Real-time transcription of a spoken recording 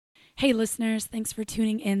Hey, listeners, thanks for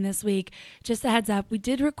tuning in this week. Just a heads up, we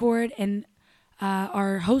did record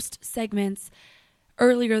our host segments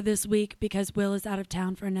earlier this week because Will is out of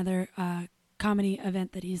town for another comedy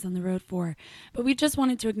event that he's on the road for. But we just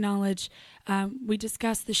wanted to acknowledge, we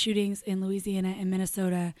discussed the shootings in Louisiana and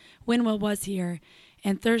Minnesota when Will was here.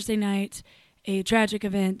 And Thursday night, a tragic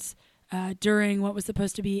event during what was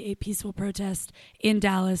supposed to be a peaceful protest in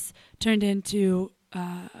Dallas turned into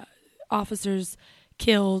officers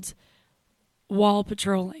killed while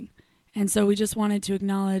patrolling. And so we just wanted to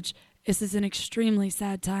acknowledge this is an extremely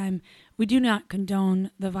sad time. We do not condone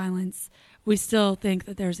the violence. We still think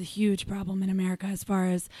that there's a huge problem in America as far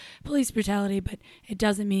as police brutality, but it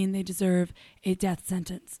doesn't mean they deserve a death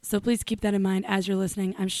sentence. So please keep that in mind as you're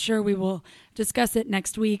listening. I'm sure we will discuss it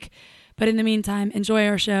next week. But in the meantime, enjoy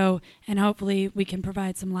our show, and hopefully we can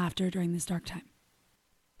provide some laughter during this dark time.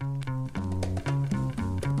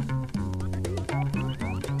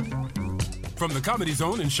 From the Comedy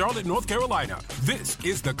Zone in Charlotte, North Carolina, this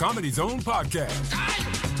is the Comedy Zone Podcast.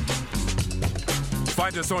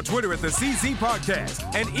 Find us on Twitter at the CZ Podcast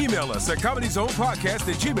and email us at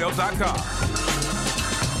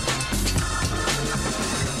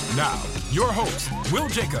comedyzonepodcast@gmail.com. Now, your hosts, Will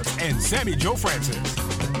Jacobs and Sammy Joe Francis.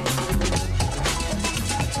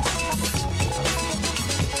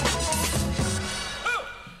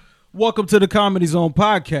 Welcome to the Comedy Zone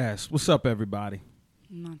Podcast. What's up, everybody?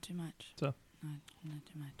 Not too much. So, Not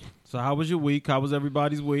too much. So how was your week? How was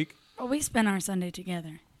everybody's week? Well, we spent our Sunday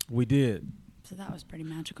together. We did. So that was pretty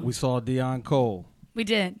magical. We saw Dion Cole. We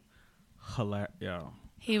did.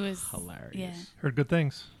 He was hilarious. Yeah. Heard good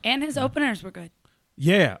things. And his openers were good.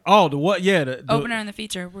 Yeah. Oh, the what? Yeah. The Opener and the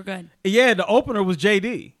feature were good. Yeah, the opener was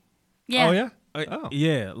JD. Yeah. Oh, yeah?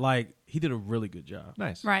 Yeah, like he did a really good job.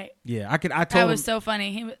 Nice. Right. Yeah, I told That him. was so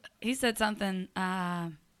funny. He said something,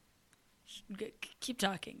 keep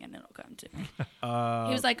talking and it'll come to me.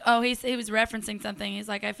 He was like, he was referencing something. He's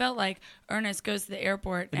like, I felt like Ernest goes to the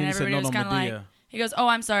airport and everybody was kind of like, he goes, oh,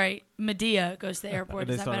 I'm sorry, Medea goes to the airport.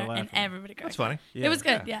 Is that better? laughing. And everybody goes. That's funny. Yeah. It was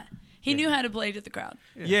good. Yeah. He knew how to play to the crowd.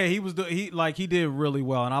 Yeah, he did really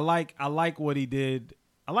well, and I like what he did.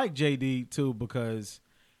 I like JD too because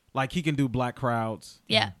like he can do black crowds.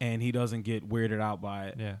 Yeah. And he doesn't get weirded out by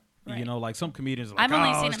it. Yeah. Right. You know, like some comedians are like, I've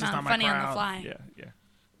only seen it's him just out not my funny on the crowd. fly. Yeah.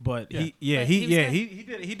 But But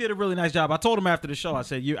he did a really nice job. I told him after the show, I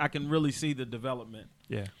said, I can really see the development.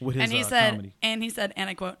 Yeah. With his And he comedy. said, and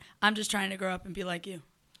I quote, I'm just trying to grow up and be like you.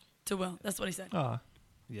 To Will. That's what he said. Aw.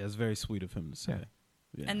 Yeah, it's very sweet of him to say.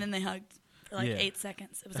 Yeah. And then they hugged for like 8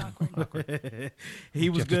 seconds. It was awkward. He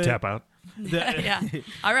was You have good. to tap out. Yeah.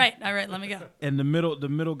 All right. Let me go. And the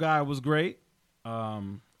middle guy was great. I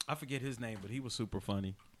forget his name, but he was super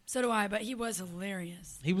funny. So do I, but he was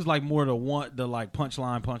hilarious. He was like more the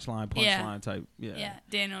punchline type. Yeah. Yeah.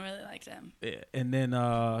 Daniel really liked him. Yeah. And then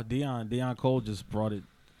Dion Cole just brought it.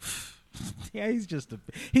 Yeah, he's been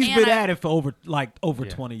at it for over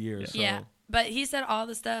 20 years. So. Yeah. But he said all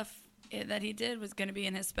the stuff that he did was going to be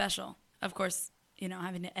in his special. Of course,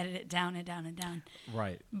 having to edit it down and down and down.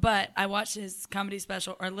 Right. But I watched his comedy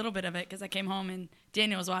special, or a little bit of it, because I came home and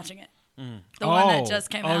Daniel was watching it. The one that just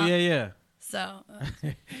came out. Oh, yeah. So,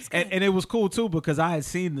 and it was cool, too, because I had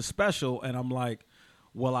seen the special, and I'm like,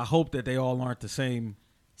 well, I hope that they all aren't the same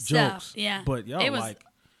jokes. Yeah. But, it was like,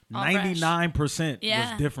 all 99% fresh.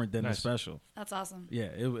 was different than Nice. the special. That's awesome. Yeah,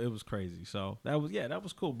 it was crazy. So, that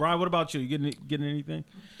was cool. Brian, what about you? You getting anything?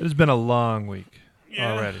 It has been a long week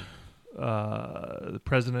already. The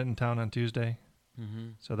president in town on Tuesday. Mm-hmm.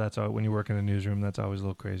 So that's when you work in the newsroom, that's always a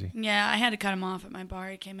little crazy. Yeah, I had to cut him off at my bar.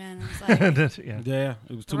 He came in and I was like, Yeah,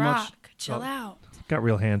 it was too Rock, much. chill out. Got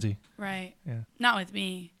real handsy. Right. Yeah. Not with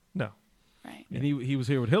me. No. Right. And he was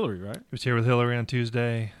here with Hillary, right? He was here with Hillary on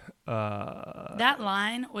Tuesday. That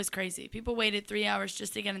line was crazy. People waited 3 hours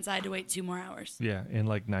just to get inside to wait 2 more hours. Yeah, in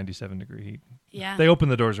like 97-degree heat. Yeah. They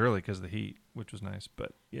opened the doors early because of the heat, which was nice.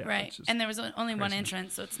 But yeah. Right. And there was only one crazy.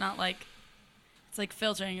 entrance, so it's not like it's like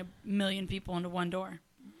filtering 1 million people into one door.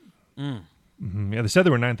 Mm-hmm. Yeah, they said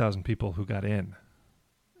there were 9,000 people who got in.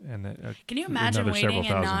 And can you imagine waiting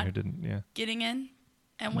and not who didn't, getting in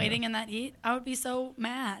and waiting in that heat? I would be so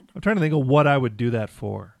mad. I'm trying to think of what I would do that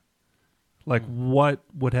for. Like, what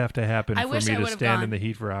would have to happen for me to stand in the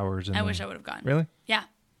heat for hours? I wish I would have gone. Really? Yeah.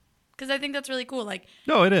 Because I think that's really cool. Like,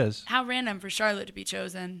 no, it is. How random for Charlotte to be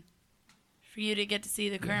chosen, for you to get to see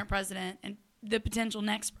the current president and the potential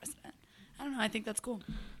next president. I don't know. I think that's cool.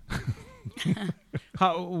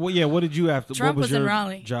 What did you have to? Trump what was in your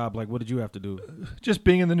Raleigh. job like? What did you have to do? Just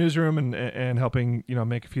being in the newsroom and helping,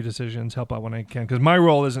 make a few decisions, help out when I can. Because my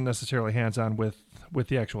role isn't necessarily hands-on with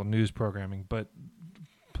the actual news programming, but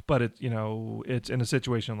But it's in a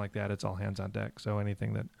situation like that, it's all hands on deck. So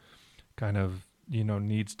anything that kind of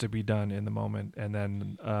needs to be done in the moment, and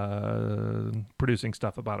then producing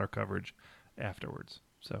stuff about our coverage afterwards.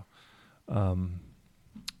 So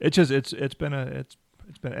it's been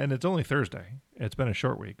and it's only Thursday. It's been a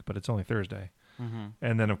short week, but it's only Thursday. Mm-hmm.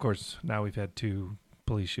 And then of course now we've had 2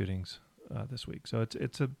 police shootings this week. So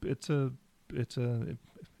it's a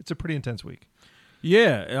pretty intense week.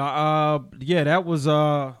 Yeah. That was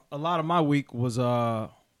a lot of my week was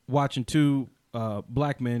watching 2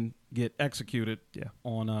 black men get executed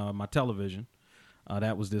on my television.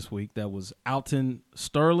 That was this week. That was Alton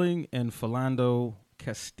Sterling and Philando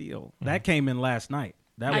Castile. Mm-hmm. That came in last night.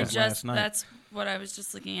 Last night. That's what I was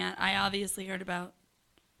just looking at. I obviously heard about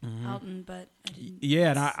Alton, but I didn't.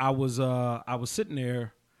 Yeah, and I was sitting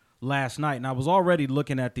there last night, and I was already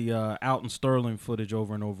looking at the Alton Sterling footage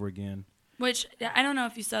over and over again. Which I don't know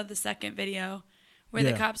if you saw the second video where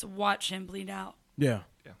the cops watch him bleed out. Yeah.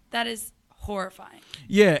 That is horrifying.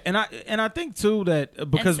 Yeah, and I think too that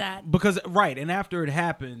because right, and after it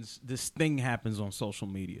happens, this thing happens on social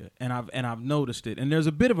media, and I've noticed it, and there's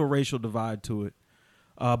a bit of a racial divide to it,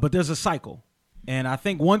 but there's a cycle, and I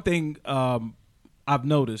think one thing I've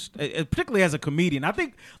noticed, particularly as a comedian, I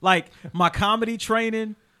think like my comedy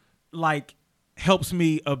training like helps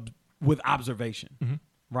me with observation,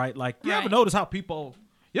 right? Like you ever notice how people.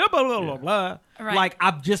 Yeah, blah, blah, blah, blah. Right. Like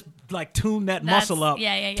I've just like tuned that muscle up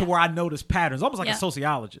to where I notice patterns, almost like a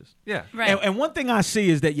sociologist. Yeah, right. And one thing I see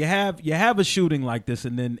is that you have a shooting like this,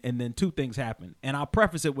 and then 2 things happen. And I'll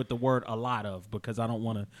preface it with the word "a lot of" because I don't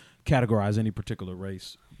want to categorize any particular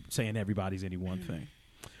race, saying everybody's any one thing.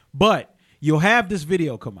 But you'll have this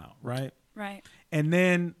video come out, right? Right. And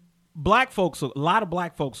then a lot of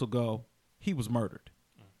black folks will go, "He was murdered."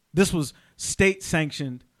 This was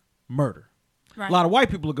state-sanctioned murder. Right. A lot of white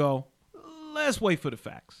people will go, let's wait for the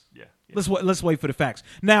facts. Yeah. Let's wait for the facts.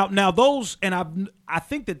 Now those, and I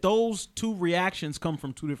think that those 2 reactions come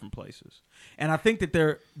from 2 different places, and I think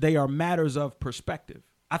that they are matters of perspective.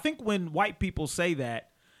 I think when white people say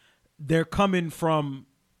that, they're coming from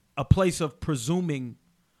a place of presuming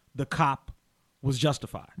the cop was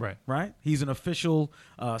justified. Right. He's an official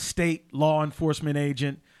state law enforcement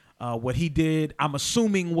agent. What he did, I'm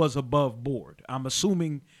assuming, was above board. I'm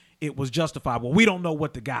assuming it was justified. Well, we don't know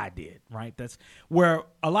what the guy did, right? That's where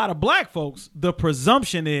a lot of black folks, the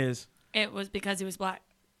presumption is it was because he was black,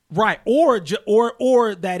 right? Or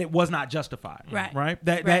that it was not justified, right?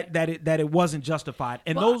 That it wasn't justified.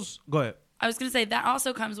 And those, go ahead. I was going to say that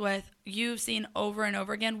also comes with you've seen over and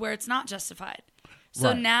over again where it's not justified.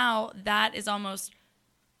 So now that is almost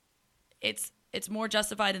it's more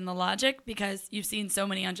justified in the logic because you've seen so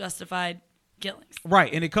many unjustified killings.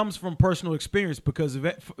 Right, and it comes from personal experience because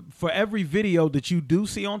for every video that you do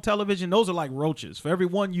see on television, those are like roaches. For every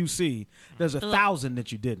one you see, there's 1,000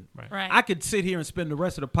 that you didn't. Right. I could sit here and spend the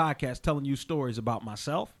rest of the podcast telling you stories about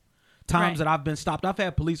myself, times that I've been stopped. I've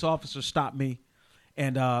had police officers stop me,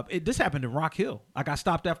 and this happened in Rock Hill. I got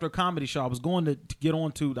stopped after a comedy show. I was going to get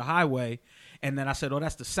onto the highway, and then I said, oh,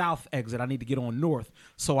 that's the south exit. I need to get on north.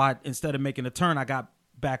 So instead of making a turn, I got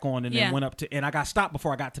back on and then went up to, and I got stopped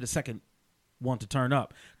before I got to the second one to turn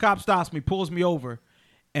up. Cop stops me, pulls me over,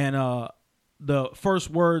 and the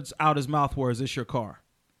first words out his mouth were, "Is this your car?"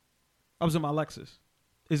 I was in my Lexus.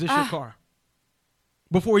 "Is this your car?"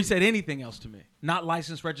 Before he said anything else to me. Not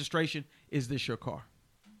license, registration. "Is this your car?"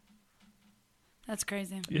 That's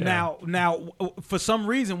crazy. Yeah. Now, for some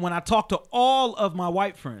reason, when I talk to all of my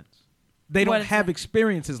white friends, they don't have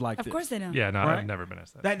experiences like this. Of course they don't. Yeah, no, I've never been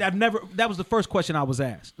asked that. That was the first question I was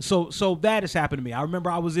asked. So that has happened to me. I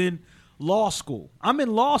remember I was in law school. I'm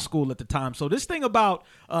in law school at the time. So this thing about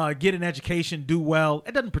get an education, do well,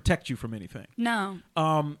 it doesn't protect you from anything. No.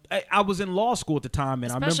 I was in law school at the time,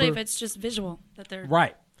 and especially I remember if it's just visual that they're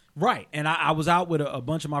right. And I was out with a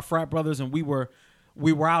bunch of my frat brothers, and we were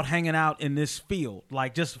out hanging out in this field,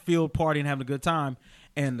 like just a field party and having a good time.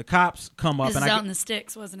 And the cops come up. This and was out in the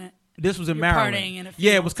sticks, wasn't it? This was in Maryland. Partying in a field.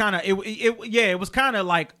 Yeah, it was kind of it was kind of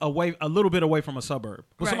like a little bit away from a suburb.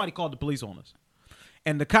 But somebody called the police on us.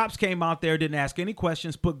 And the cops came out there, didn't ask any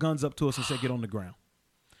questions, put guns up to us and said, "Get on the ground."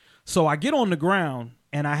 So I get on the ground,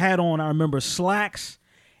 and I had on, I remember, slacks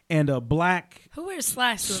and a black Who wears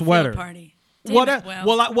slacks to sweater. A field party?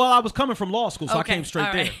 I was coming from law school, so I came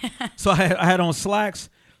straight there. So I had on slacks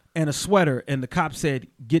and a sweater, and the cop said,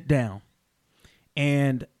 "Get down."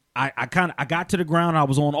 And I got to the ground. I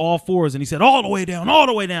was on all fours, and he said, all the way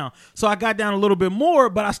down. So I got down a little bit more,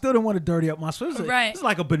 but I still didn't want to dirty up my sweater. It's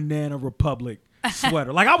like a Banana Republic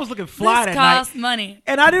sweater. Like I was looking fly that night. This cost money.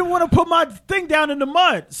 And I didn't want to put my thing down in the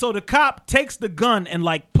mud. So the cop takes the gun and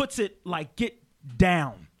like puts it like, "Get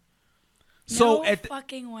down." So No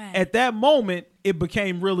fucking way. At that moment, it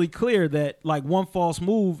became really clear that like one false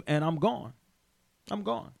move and I'm gone. I'm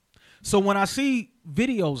gone. So when I see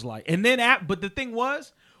videos but the thing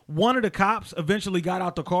was, one of the cops eventually got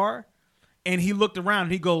out the car and he looked around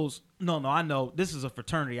and he goes, no, I know this is a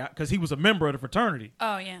fraternity, because he was a member of the fraternity.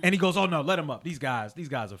 Oh yeah. And he goes, oh no, let him up. These guys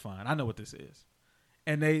are fine. I know what this is.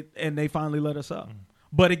 And they finally let us up.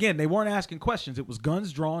 But again, they weren't asking questions. It was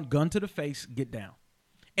guns drawn, gun to the face, get down.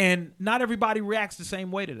 And not everybody reacts the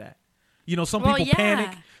same way to that. You know, some people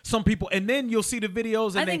panic, some people, and then you'll see the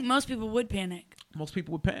videos. And I think most people would panic. Most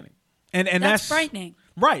people would panic, and that's frightening,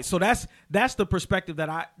 right? So that's the perspective that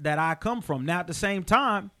I come from. Now, at the same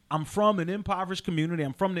time, I'm from an impoverished community.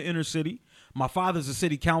 I'm from the inner city. My father's a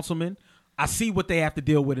city councilman. I see what they have to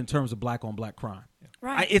deal with in terms of black on black crime.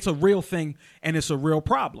 Right, it's a real thing, and it's a real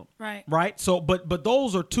problem. Right. So, but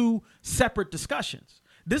those are two separate discussions.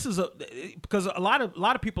 This is because a lot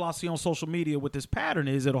of people I see on social media with this pattern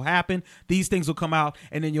is it'll happen. These things will come out,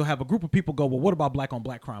 and then you'll have a group of people go, well, what about black on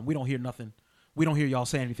black crime? We don't hear nothing. We don't hear y'all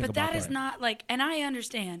say anything about that. But that is not like, and I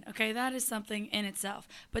understand, okay, that is something in itself.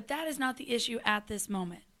 But that is not the issue at this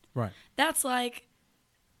moment. Right. That's like,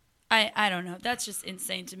 I don't know. That's just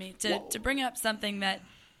insane to me to bring up something that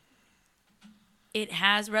it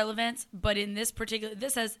has relevance, but in this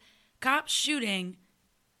has cops shooting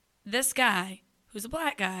this guy who's a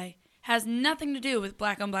black guy, has nothing to do with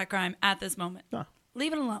black on black crime at this moment. No.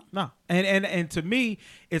 Leave it alone. No. And to me,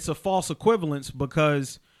 it's a false equivalence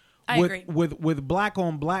because with black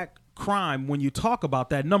on black crime, when you talk about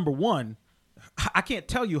that, number one, I can't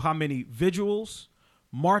tell you how many vigils,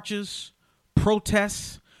 marches,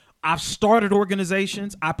 protests. I've started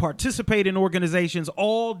organizations. I participate in organizations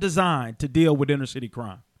all designed to deal with inner city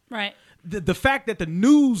crime. Right. The fact that the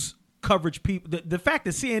news coverage the fact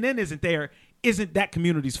that CNN isn't there isn't that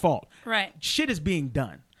community's fault. Right. Shit is being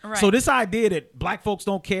done. Right. So this idea that black folks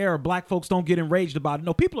don't care or black folks don't get enraged about it.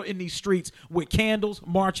 No, people are in these streets with candles,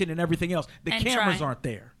 marching, and everything else. The cameras aren't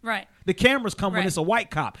there. Right. The cameras come when it's a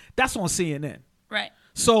white cop. That's on CNN. Right.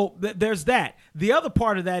 So there's that. The other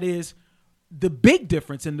part of that is the big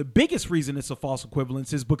difference, and the biggest reason it's a false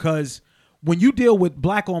equivalence is because when you deal with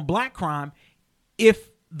black on black crime, if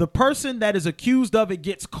the person that is accused of it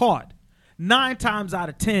gets caught, 9 times out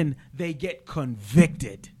of 10, they get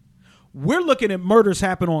convicted. We're looking at murders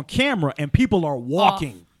happen on camera and people are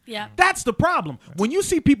walking. Yeah. That's the problem. When you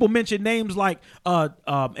see people mention names like,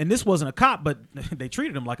 and this wasn't a cop, but they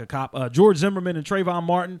treated him like a cop, George Zimmerman and Trayvon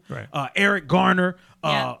Martin, Eric Garner,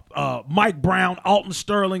 Mike Brown, Alton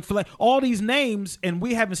Sterling, all these names, and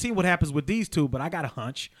we haven't seen what happens with these two, but I got a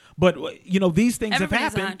hunch. But, these things have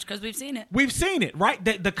happened. Because we've seen it. We've seen it, right?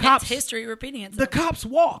 The cops. It's history repeating itself. The cops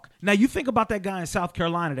walk. Now, you think about that guy in South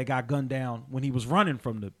Carolina that got gunned down when he was running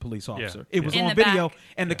from the police officer. It was on video,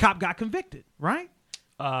 and the cop got convicted, right?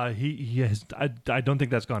 He has. I don't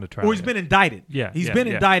think that's gone to trial. Or he's been indicted. Yeah, he's been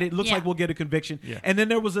indicted. Looks like we'll get a conviction. Yeah. And then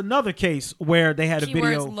there was another case where they had a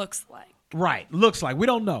video. Looks like. Right, looks like. We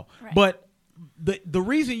don't know. Right. But the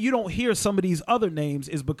reason you don't hear some of these other names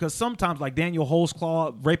is because sometimes, like Daniel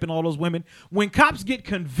Holzclaw raping all those women, when cops get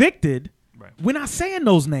convicted, we're not saying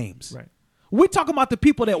those names. Right. We're talking about the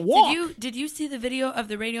people that walk. Did you see the video of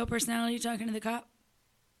the radio personality talking to the cop?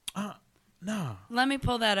 No. Let me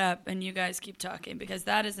pull that up, and you guys keep talking because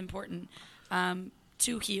that is important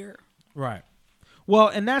to hear. Right. Well,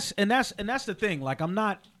 and that's the thing. Like I'm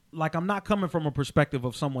not coming from a perspective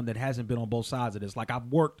of someone that hasn't been on both sides of this. Like I've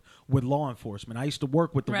worked with law enforcement. I used to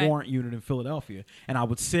work with the warrant unit in Philadelphia, and I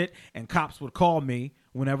would sit and cops would call me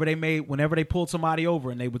whenever they pulled somebody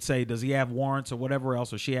over, and they would say, does he have warrants or whatever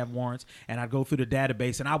else, or she have warrants? And I'd go through the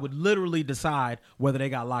database, and I would literally decide whether they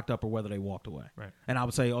got locked up or whether they walked away. Right. And I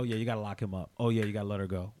would say, oh yeah, you got to lock him up. Oh yeah, you got to let her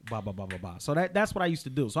go. Blah blah blah blah blah. So that's what I used to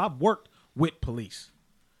do. So I've worked with police.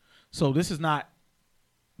 So this is not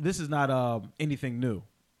anything new.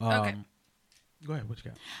 Okay. Go ahead. What you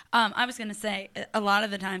got? I was going to say a lot of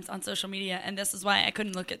the times on social media, and this is why I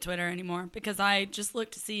couldn't look at Twitter anymore, because I just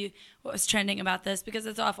looked to see what was trending about this because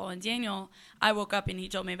it's awful. And Daniel, I woke up and he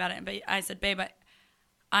told me about it, but I said, babe,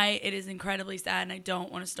 it is incredibly sad, and I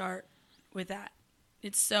don't want to start with that.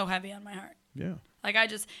 It's so heavy on my heart. Yeah. Like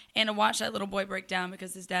and to watch that little boy break down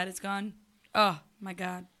because his dad is gone. Oh my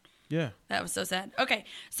God. Yeah. That was so sad. Okay.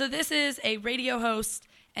 So this is a radio host,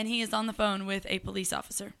 and he is on the phone with a police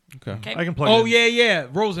officer. Okay. I can plug it in. Yeah.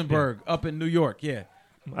 Rosenberg up in New York. Yeah.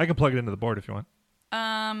 I can plug it into the board if you want.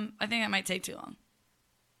 I think that might take too long.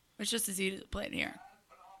 It's just as easy to play it here.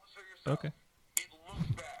 Okay. It looks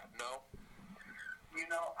bad, no? You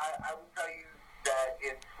know, I will tell you that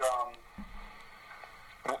it's,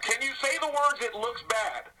 Well, can you say the words, it looks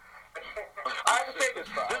bad? I I can say this.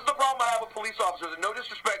 This is the problem I have with police officers, and no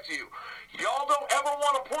disrespect to you. Y'all don't ever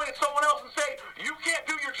want to point at someone else and say, you can't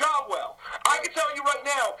do your job well. I can tell you right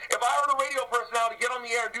now, if I heard a radio personality get on the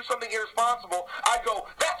air and do something irresponsible, I'd go,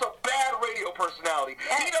 that's a bad radio personality.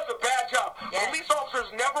 Yes. He does a bad job. Yes. Police officers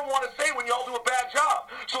never want to say when y'all do a bad job.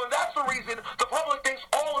 So that's the reason the public thinks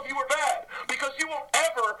all of you are bad. Because you won't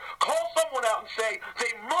ever call someone out and say they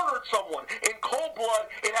murdered someone in cold blood,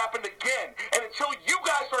 it happened again. And until you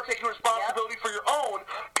guys start taking responsibility for your own,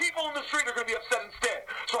 people in the street are going to be upset instead.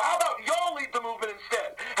 So how about y'all lead the movement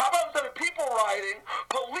instead? How about instead of people rioting,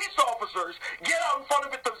 police officers get out in front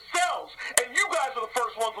of it themselves, and you guys are the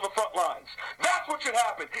first ones on the front lines. That's what should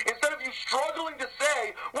happen. Instead of you struggling to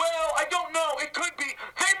say, well, I don't know, it could be,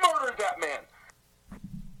 they murdered that man.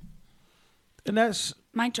 And that's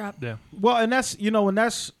mic drop. Yeah. Well, and that's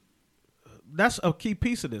a key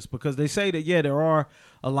piece of this, because they say that there are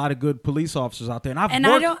a lot of good police officers out there, and I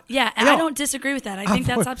don't disagree with that. I think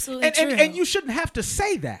that's absolutely true. And you shouldn't have to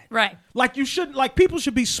say that, right? Like you shouldn't. Like people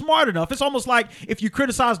should be smart enough. It's almost like if you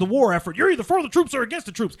criticize the war effort, you're either for the troops or against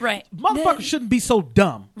the troops, right? Motherfuckers shouldn't be so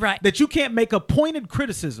dumb, right? That you can't make a pointed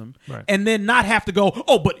criticism, right, and then not have to go,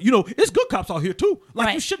 oh, but it's good cops out here too. Like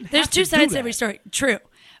right. You shouldn't. There's have two to sides do to every story. True,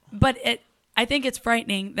 but I think it's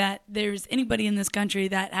frightening that there's anybody in this country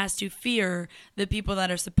that has to fear the people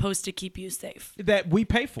that are supposed to keep you safe. That we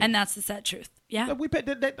pay for. And that's the sad truth. Yeah. That we pay.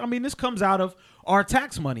 This comes out of our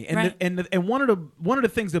tax money. And right. And one of the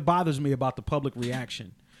things that bothers me about the public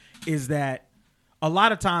reaction is that a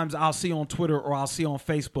lot of times I'll see on Twitter or I'll see on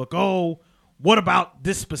Facebook, oh, what about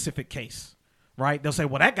this specific case? Right? They'll say,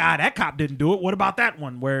 well, that cop didn't do it. What about that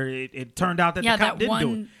one where it turned out that the cop didn't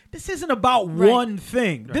do it? This isn't about one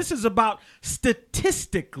thing. Right. This is about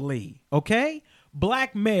statistically, okay?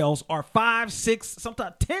 Black males are 5, 6,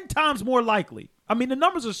 sometimes 10 times more likely. I mean, the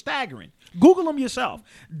numbers are staggering. Google them yourself.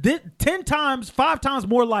 5 times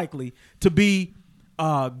more likely to be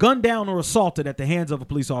gunned down or assaulted at the hands of a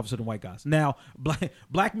police officer than white guys. Now,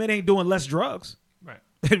 black men ain't doing less drugs.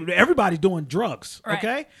 Everybody's doing drugs, right.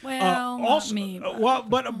 Okay? Well, also, not me.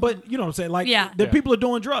 But you know what I'm saying? Like, the people are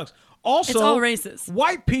doing drugs. Also, it's all racist.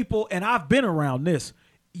 White people, and I've been around this.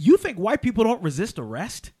 You think white people don't resist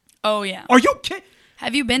arrest? Oh yeah. Are you kidding?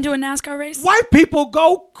 Have you been to a NASCAR race? White people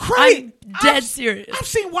go crazy. I'm dead serious. I've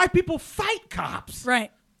seen white people fight cops.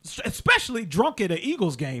 Right. Especially drunk at an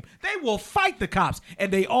Eagles game. They will fight the cops,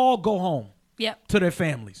 and they all go home. Yep. To their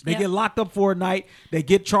families. They get locked up for a night. They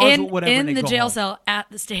get charged with whatever. In and they the go jail home. cell at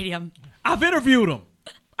the stadium. I've interviewed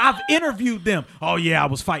them. Oh yeah, I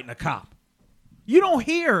was fighting a cop. You don't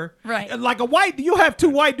hear like you have two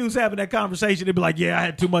white dudes having that conversation. They'd be like, yeah, I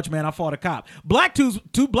had too much, man. I fought a cop.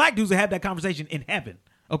 Two black dudes that have that conversation in heaven.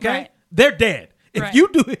 Okay, right. They're dead. If you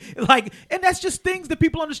do it, and that's just things that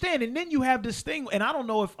people understand. And then you have this thing, and I don't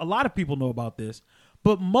know if a lot of people know about this,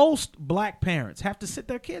 but most black parents have to sit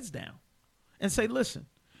their kids down and say, listen,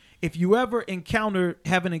 if you ever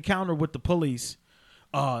have an encounter with the police,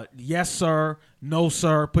 yes, sir, no,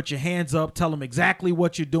 sir, put your hands up, tell them exactly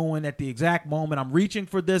what you're doing at the exact moment. I'm reaching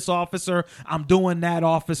for this officer. I'm doing that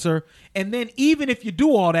officer. And then even if you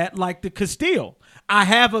do all that, like the Castile, I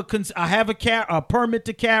have a permit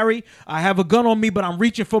to carry. I have a gun on me, but I'm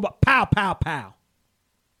reaching for pow, pow, pow.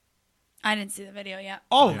 I didn't see the video yet.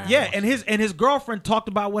 Oh, yeah. And his girlfriend talked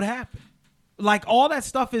about what happened. Like all that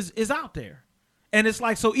stuff is out there. And it's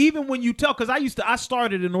like, so even when you tell, because I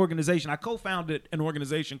started an organization, I co-founded an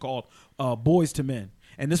organization called Boys to Men.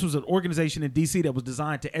 And this was an organization in D.C. that was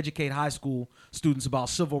designed to educate high school students about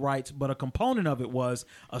civil rights. But a component of it was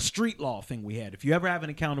a street law thing we had. If you ever have an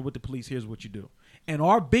encounter with the police, here's what you do. And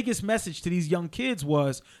our biggest message to these young kids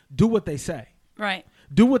was do what they say. Right.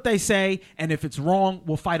 Do what they say. And if it's wrong,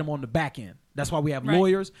 we'll fight them on the back end. That's why we have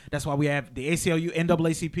lawyers. That's why we have the ACLU,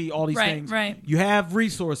 NAACP, all these things. Right. You have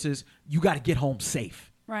resources. You got to get home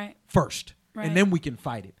safe first, and then we can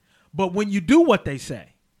fight it. But when you do what they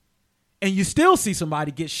say, and you still see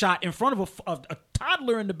somebody get shot in front of a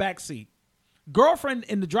toddler in the back seat, girlfriend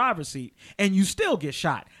in the driver's seat, and you still get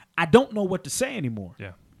shot, I don't know what to say anymore.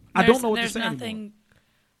 Yeah, I don't know what to say anymore.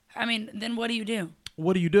 I mean, then what do you do?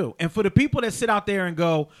 What do you do? And for the people that sit out there and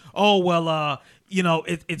go, oh, well,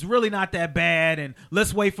 it's really not that bad, and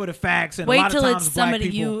let's wait for the facts. And wait a lot till of times it's somebody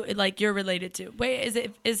you're related to. Wait,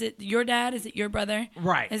 is it your dad? Is it your brother?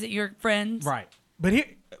 Right. Is it your friends? Right. But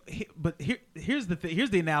here's the thing. Here's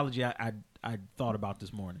the analogy I thought about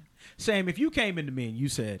this morning. Sam, if you came into me and you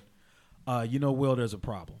said, Will, there's a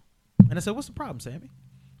problem, and I said, what's the problem, Sammy?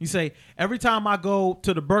 You say, every time I go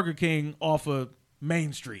to the Burger King off of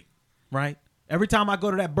Main Street, right? Every time I go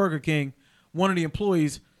to that Burger King, one of the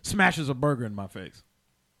employees smashes a burger in my face.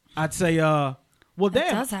 I'd say, well, Well, That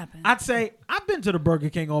damn, does happen. I'd say I've been to the Burger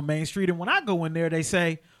King on Main Street, and when I go in there, they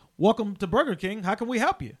say, "Welcome to Burger King. How can we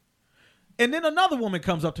help you?" And then another woman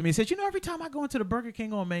comes up to me and says, "You know, every time I go into the Burger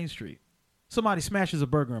King on Main Street, somebody smashes a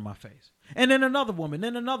burger in my face." And then another woman,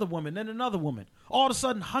 then another woman, then another woman. All of a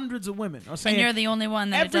sudden, hundreds of women are saying, And you're the only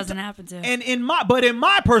one that it doesn't happen to. And in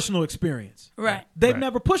my personal experience, Right. they've Right.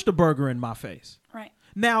 never pushed a burger in my face. Right.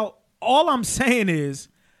 Now, all I'm saying is,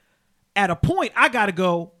 at a point, I got to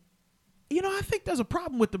go, you know, I think there's a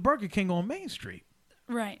problem with the Burger King on Main Street.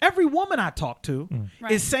 Right. Every woman I talk to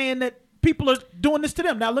Right. is saying that people are doing this to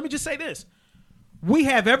them. Now, let me just say this. We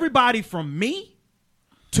have everybody from me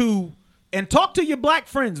to, and talk to your black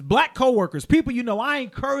friends, black coworkers, people you know. I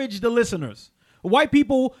encourage the listeners, white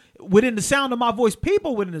people within the sound of my voice,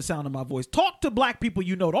 people within the sound of my voice. Talk to black people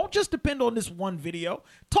you know. Don't just depend on this one video.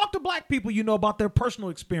 Talk to black people you know about their personal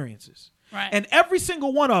experiences. Right. And every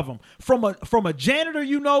single one of them, from a janitor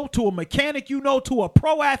you know, to a mechanic you know, to a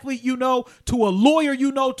pro athlete you know, to a lawyer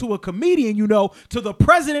you know, to a comedian you know, to the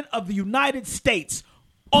president of the United States,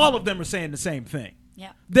 all of them are saying the same thing.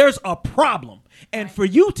 Yeah. There's a problem. And for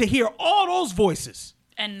you to hear all those voices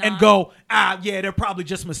And go, yeah, they're probably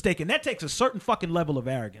just mistaken, that takes a certain fucking level of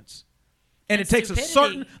arrogance. And it takes a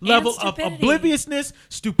certain level of obliviousness,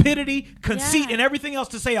 stupidity, conceit, Yeah. and everything else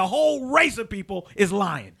to say a whole race of people is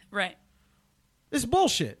lying. Right. It's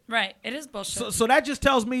bullshit. Right. It is bullshit. So that just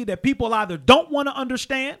tells me that people either don't want to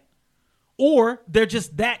understand, or they're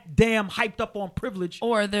just that damn hyped up on privilege.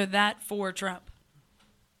 Or they're that for Trump.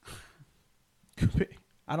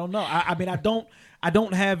 I don't know. I mean, I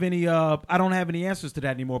don't have any answers to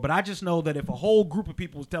that anymore. But I just know that if a whole group of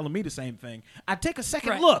people was telling me the same thing, I'd take a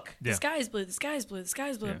second look. The sky is blue. The sky is blue. The sky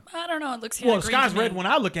is blue. Yeah. I don't know. It looks Well, green the sky's to me. red when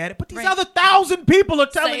I look at it, but these Right. other 1,000 people are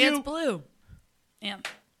telling Say you it's blue. Yeah.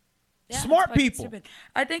 Smart it's fucking people. stupid.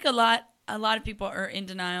 I think a lot of people are in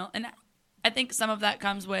denial, and I think some of that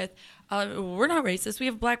comes with we're not racist. We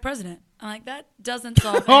have a black president. I'm like, that doesn't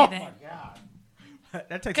solve anything. Oh my God.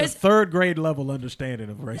 That takes a third grade level understanding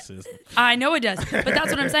of racism. I know it does, but that's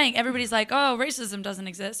what I'm saying. Everybody's like, oh, racism doesn't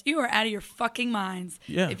exist. You are out of your fucking minds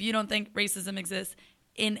if you don't think racism exists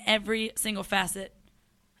in every single facet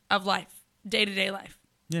of life, day-to-day life.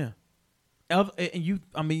 Yeah.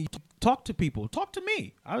 And talk to people. Talk to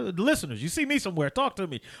me. The listeners, you see me somewhere, talk to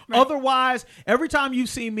me. Right. Otherwise, every time you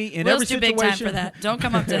see me in Will's every too situation. big time for that. Don't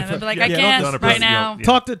come up to him and be like, Yeah, I don't can't right now. Yeah.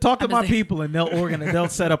 Talk to I'm my busy. people, and they'll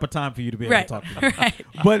set up a time for you to be able Right. to talk to me. Right.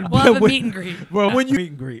 But We'll have a meet and greet. Well, when you meet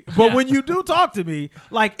and greet, but when you do talk to me,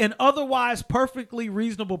 like an otherwise perfectly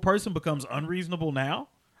reasonable person becomes unreasonable now.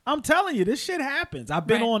 I'm telling you, this shit happens. I've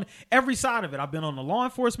been on every side of it. I've been on the law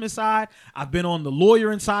enforcement side. I've been on the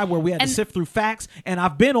lawyering side where we had to sift through facts. And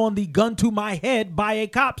I've been on the gun to my head by a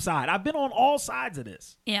cop side. I've been on all sides of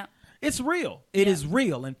this. Yeah. It's real. It is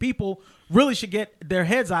real. And people really should get their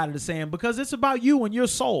heads out of the sand because it's about you and your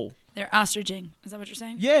soul. They're ostriching. Is that what you're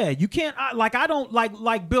saying? Yeah, you can't. I don't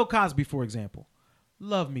like Bill Cosby, for example.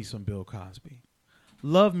 Love me some Bill Cosby.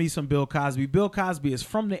 Love me some Bill Cosby. Bill Cosby is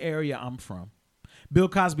from the area I'm from. Bill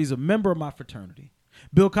Cosby is a member of my fraternity.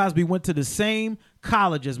 Bill Cosby went to the same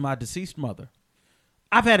college as my deceased mother.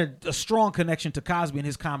 I've had a strong connection to Cosby and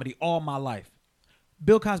his comedy all my life.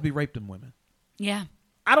 Bill Cosby raped them women. Yeah.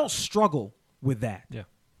 I don't struggle with that. Yeah.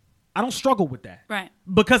 I don't struggle with that. Right.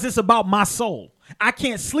 Because it's about my soul. I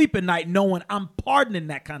can't sleep at night knowing I'm pardoning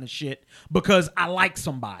that kind of shit because I like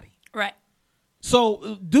somebody. Right.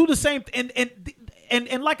 So do the same.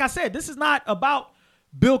 And like I said, this is not about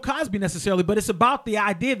Bill Cosby necessarily, but it's about the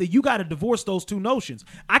idea that you got to divorce those two notions.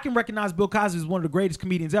 I can recognize Bill Cosby as one of the greatest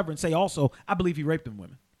comedians ever and say also, I believe he raped them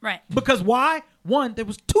women. Right. Because why? One, there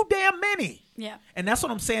was too damn many. Yeah. And that's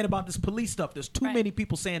what I'm saying about this police stuff. There's too many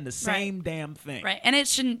people saying the same damn thing. Right. And it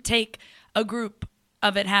shouldn't take a group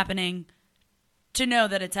of it happening to know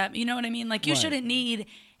that it's happening. You know what I mean? Like, you shouldn't need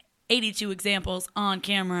 82 examples on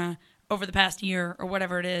camera over the past year or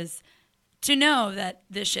whatever it is to know that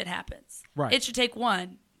this shit happens. Right. It should take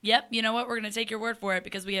one. Yep, you know what? We're going to take your word for it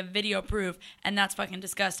because we have video proof, and that's fucking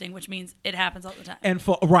disgusting, which means it happens all the time. And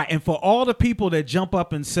for all the people that jump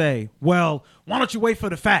up and say, well, why don't you wait for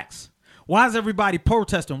the facts? Why is everybody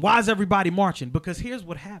protesting? Why is everybody marching? Because here's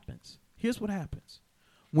what happens.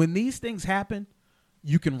 When these things happen,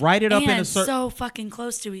 you can write it up in a certain so fucking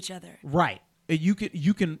close to each other. right. You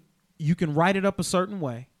can write it up a certain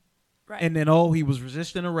way. Right. And then, he was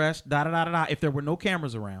resisting arrest, da-da-da-da-da. If there were no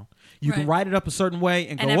cameras around, you can Right. write it up a certain way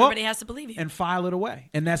and go up. And everybody has to believe you. And file it away.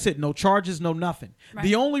 And that's it. No charges, no nothing. Right.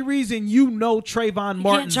 The only reason you know Trayvon You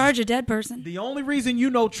Martin's... can't charge a dead person. The only reason you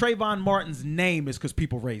know Trayvon Martin's name is because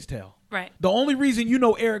people raised hell. Right. The only reason you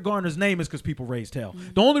know Eric Garner's name is because people raised hell.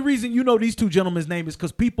 The only reason you know these two gentlemen's name is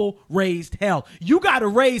because people raised hell. You got to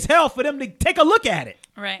raise hell for them to take a look at it.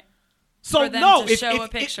 Right. So For them no, to show a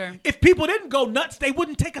picture. If people didn't go nuts, they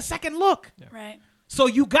wouldn't take a second look. Yeah. Right. So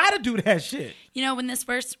you got to do that shit. You know, when it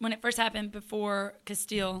first happened, before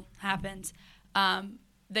Castile happened,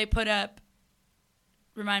 they put up,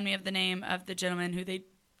 remind me of the name of the gentleman who they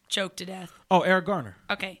choked to death. Oh, Eric Garner.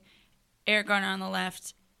 Okay. Eric Garner on the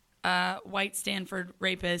left, white Stanford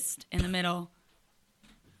rapist in the middle,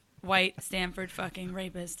 white Stanford fucking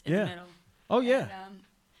rapist in the middle. Oh, yeah.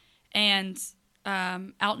 And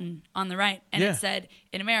Alton on the right. And Yeah. it said,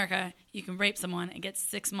 in America, you can rape someone and get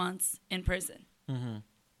 6 months in prison. Mm-hmm.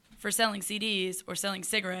 For selling CDs or selling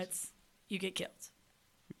cigarettes, you get killed.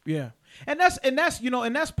 Yeah. And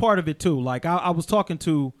that's part of it too. Like I was talking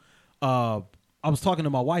to my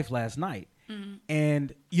wife last night. Mm-hmm.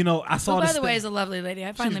 And I saw Who, this by the way, thing. is a lovely lady.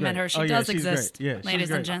 I finally met her. She Oh, yeah, does she's exist, great. Yeah, she's ladies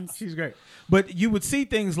great. and gents. She's great. But you would see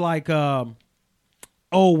things like,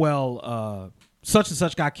 such and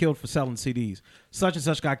such got killed for selling CDs. Such and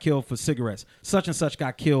such got killed for cigarettes. Such and such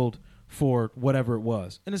got killed for whatever it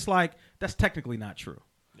was. And it's like, that's technically not true.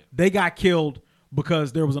 Yeah. They got killed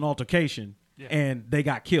because there was an altercation. Yeah. And they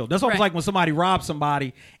got killed. That's almost like when somebody robs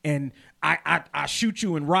somebody and I shoot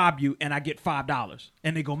you and rob you and I get $5.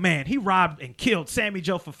 And they go, man, he robbed and killed Sammy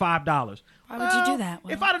Joe for $5. Why would you do that?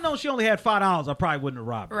 Well, if I'd have known she only had $5, I probably wouldn't have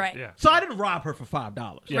robbed her. Right. Yeah. So I didn't rob her for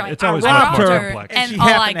 $5. Yeah, Right. it's always I much robbed more her complex. and she all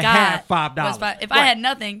I happened to got have $5. was $5. If I Right. had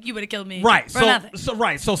nothing, you would have killed me. Right. For nothing.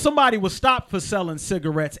 So somebody was stopped for selling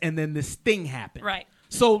cigarettes and then this thing happened. Right.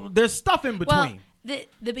 So there's stuff in between. Well,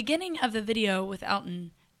 the beginning of the video with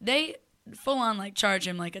Alton, they full on like charge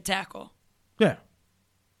him like a tackle. Yeah.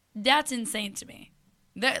 That's insane to me.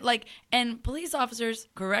 And police officers,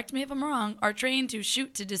 correct me if I'm wrong, are trained to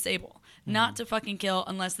shoot to disable, not to fucking kill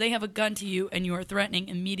unless they have a gun to you and you are threatening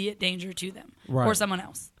immediate danger to them or someone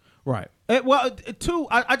else. Right. Two,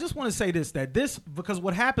 I just want to say because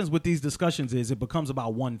what happens with these discussions is it becomes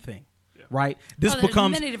about one thing. Yeah. Right? This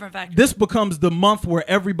becomes many different factors. This becomes the month where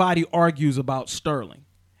everybody argues about Sterling.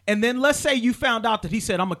 And then let's say you found out that he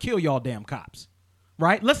said, I'm going to kill y'all damn cops.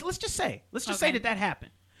 Right? Let's just say that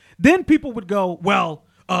happened. Then people would go, well,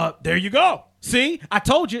 there you go. See, I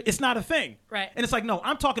told you it's not a thing. Right. And it's like, no,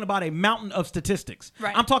 I'm talking about a mountain of statistics.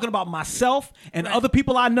 Right. I'm talking about myself and Right. other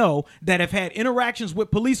people I know that have had interactions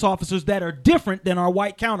with police officers that are different than our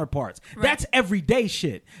white counterparts. Right. That's everyday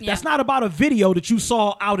shit. Yeah. That's not about a video that you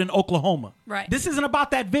saw out in Oklahoma. Right. This isn't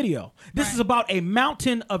about that video. This Right. is about a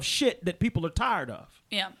mountain of shit that people are tired of.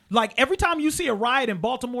 Yeah. Like every time you see a riot in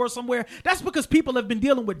Baltimore or somewhere, that's because people have been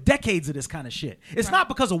dealing with decades of this kind of shit. It's Right. not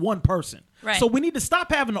because of one person. Right. So we need to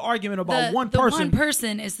stop having an argument about one the person. one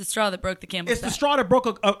person is the straw that broke the camel's It's back. the straw that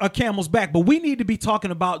broke a camel's back. But we need to be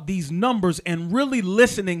talking about these numbers and really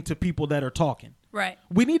listening to people that are talking. Right.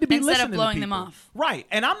 We need to be Instead of listening blowing to them people. off. Right.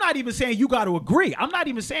 And I'm not even saying you got to agree. I'm not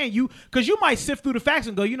even saying because you might sift through the facts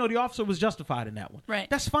and go, the officer was justified in that one. Right.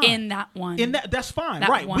 That's fine. In that one. That's fine. That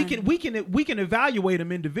right. one. We can evaluate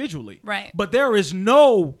them individually. Right. But there's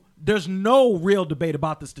no real debate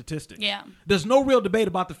about the statistics. Yeah. There's no real debate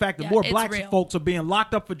about the fact that more it's black real. folks are being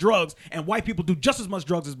locked up for drugs and white people do just as much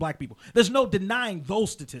drugs as black people. There's no denying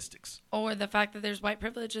those statistics. Or the fact that there's white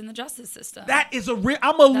privilege in the justice system. That is I'm a That's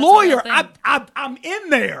a real lawyer. thing. I'm in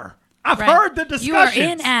there. I've Right. heard the discussions. You are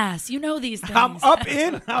in ass. You know these things. I'm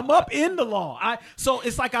up in the law. So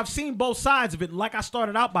it's like I've seen both sides of it. Like I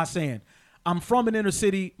started out by saying, I'm from an inner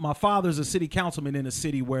city. My father's a city councilman in a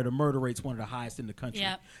city where the murder rate's one of the highest in the country.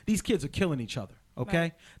 Yep. These kids are killing each other. Okay,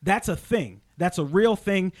 Right. That's a thing. That's a real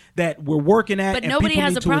thing that we're working at. But and nobody people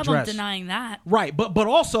has need a to problem address. denying that. Right, but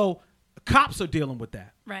also cops are dealing with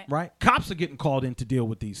that. Right. Right. Cops are getting called in to deal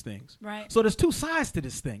with these things. Right. So there's two sides to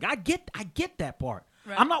this thing. I get that part.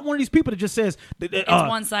 Right. I'm not one of these people that just says It's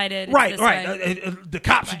one-sided. It's Right, this right. way. The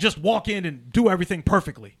cops should just walk in and do everything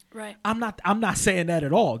perfectly. Right. I'm not saying that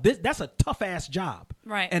at all. That's a tough ass job.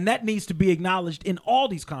 Right. And that needs to be acknowledged in all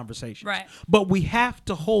these conversations. Right. But we have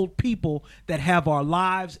to hold people that have our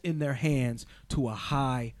lives in their hands to a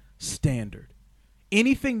high standard.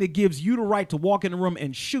 Anything that gives you the right to walk in the room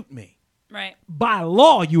and shoot me, Right. by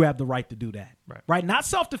law, you have the right to do that. Right. Not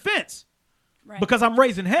self-defense. Right. Because I'm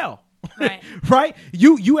raising hell. Right. Right?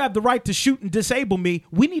 You have the right to shoot and disable me.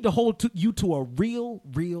 We need to hold you to a real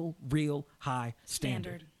high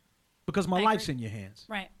standard. Because my I life's agree. in your hands.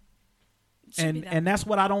 Right. And that's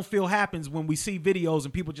what I don't feel happens when we see videos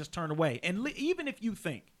and people just turn away. And even if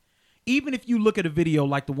you look at a video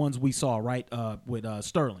like the ones we saw, right, with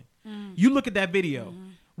Sterling, you look at that video.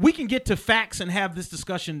 We can get to facts and have this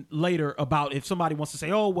discussion later about if somebody wants to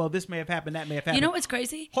say, oh, well, this may have happened, that may have happened. You know what's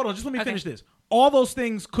crazy? Hold on, just let me finish this. All those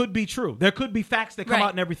things could be true. There could be facts that come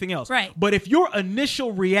out and everything else. Right. But if your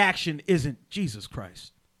initial reaction isn't Jesus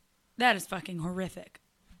Christ. That is fucking horrific.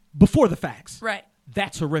 Before the facts. Right.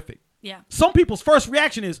 That's horrific. Yeah. Some people's first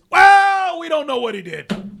reaction is, well, we don't know what he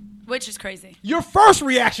did. Which is crazy. Your first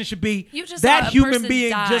reaction should be, that human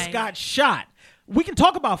being just got shot. We can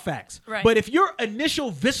talk about facts. Right. But if your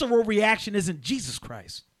initial visceral reaction isn't Jesus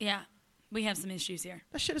Christ. Yeah. We have some issues here.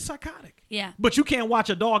 That shit is psychotic. Yeah. But you can't watch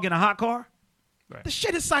a dog in a hot car? Right. The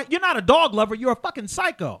shit is you're not a dog lover. You're a fucking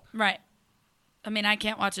psycho. Right. I mean, I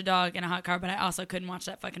can't watch a dog in a hot car, but I also couldn't watch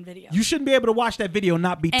that fucking video. You shouldn't be able to watch that video and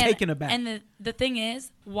not be taken aback. And the thing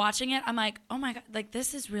is, watching it, I'm like, oh my God, like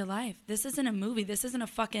this is real life. This isn't a movie. This isn't a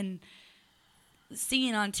fucking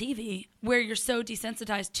scene on TV where you're so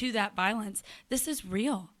desensitized to that violence. This is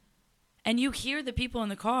real. And you hear the people in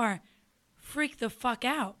the car freak the fuck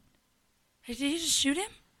out. Did he just shoot him?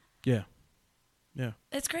 Yeah. Yeah.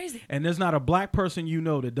 It's crazy. And there's not a black person you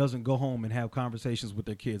know that doesn't go home and have conversations with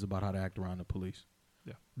their kids about how to act around the police.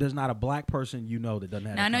 Yeah. There's not a black person you know that doesn't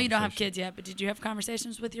have Now, I know you don't have conversation. kids yet, but did you have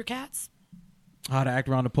conversations with your cats? How to act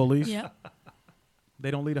around the police? Yeah.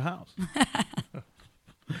 They don't leave the house.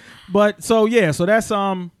 But so that's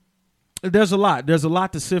there's a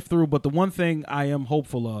lot to sift through, but the one thing I am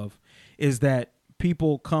hopeful of is that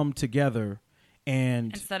people come together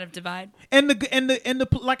and instead of divide. And the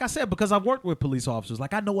like I said, because I've worked with police officers,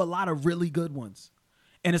 like I know a lot of really good ones.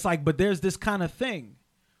 And it's like, but there's this kind of thing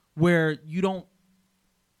where you don't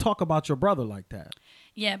talk about your brother like that.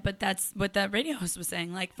 Yeah, but that's what that radio host was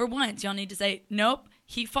saying. Like, for once, y'all need to say, nope,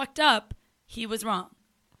 he fucked up. He was wrong.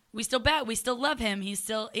 We still love him. He's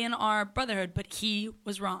still in our brotherhood, but he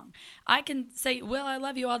was wrong. I can say, Will, I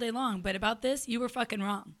love you all day long, but about this, you were fucking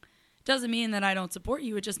wrong. Doesn't mean that I don't support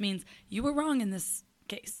you. It just means you were wrong in this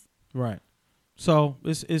case. Right. So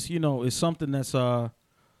it's something that's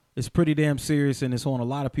it's pretty damn serious and it's on a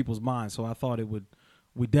lot of people's minds. So I thought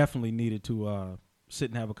we definitely needed to sit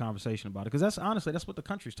and have a conversation about it, because that's what the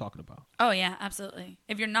country's talking about. Oh yeah, absolutely.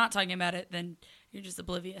 If you're not talking about it, then you're just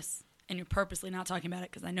oblivious. And you're purposely not talking about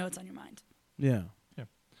it because I know it's on your mind. Yeah. Yeah.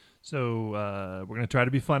 So we're going to try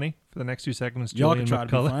to be funny for the next 2 segments. Y'all Julian can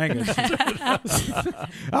try McCullough. to be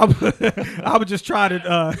funny. I would just try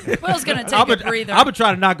to. Will's going to take a breather. I would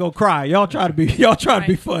try to not go cry. Y'all try to be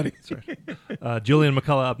funny. Right. Julian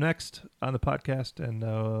McCullough up next on the podcast, and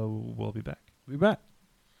we'll be back. Be back.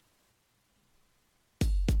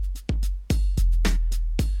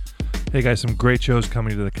 Hey guys, some great shows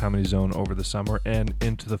coming to the Comedy Zone over the summer and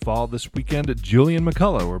into the fall. This weekend, Julian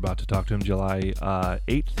McCullough. We're about to talk to him July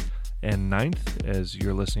 8th and 9th. As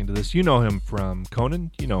you're listening to this, you know him from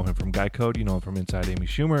Conan, you know him from Guy Code, you know him from Inside Amy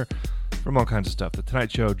Schumer, from all kinds of stuff. The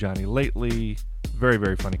Tonight Show, Johnny Lately, very,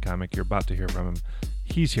 very funny comic. You're about to hear from him.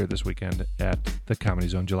 He's here this weekend at the Comedy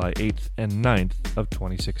Zone, July 8th and 9th of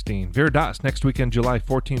 2016. Veer Das, next weekend, July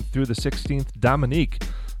 14th through the 16th. Dominique,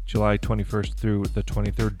 July 21st through the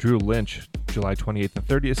 23rd. Drew Lynch, July 28th and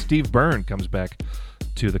 30th. Steve Byrne comes back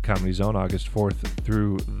to the Comedy Zone August 4th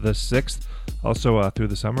through the 6th. Also through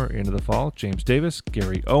the summer, into the fall, James Davis,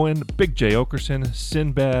 Gary Owen, Big J. Okerson,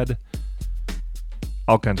 Sinbad.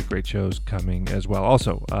 All kinds of great shows coming as well.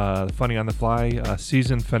 Also, the Funny on the Fly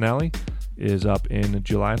season finale is up in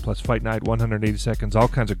July, plus Fight Night, 180 Seconds, all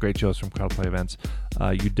kinds of great shows from Crowd Play events.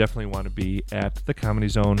 You definitely want to be at the Comedy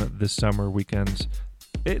Zone this summer weekends.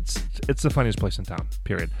 It's the funniest place in town,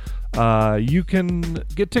 period. You can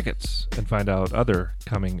get tickets and find out other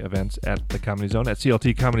coming events at the Comedy Zone at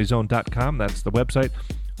cltcomedyzone.com. That's the website.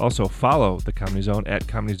 Also, follow the Comedy Zone at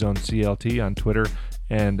Comedy Zone CLT on Twitter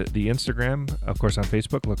and the Instagram. Of course, on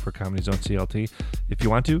Facebook, look for Comedy Zone CLT. If you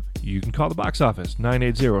want to, you can call the box office,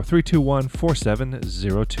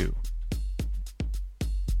 980-321-4702.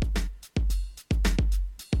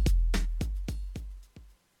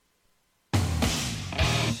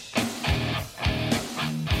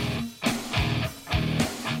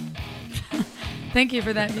 Thank you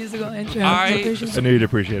for that musical intro. I knew you'd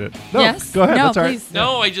appreciate it. No, yes. Go ahead. No, That's all right. please.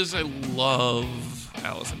 No, I love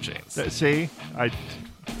Alice in Chains. See,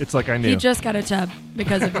 it's like I knew. He just got a chub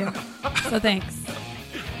because of you. So thanks.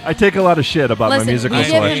 I take a lot of shit about Listen, my musical we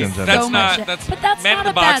give him selections. so That's much not. shit. That's But that's Man not in a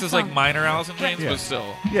the Box bad is like song. minor Alice in Chains, Yeah. but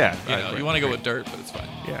still. Yeah. You want to go with dirt, but it's fine.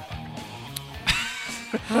 Yeah.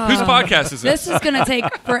 Whose podcast is this? This is going to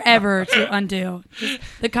take forever to undo. Just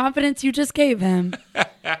the confidence you just gave him.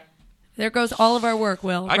 There goes all of our work,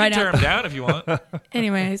 Will. I right can tear out. him down if you want.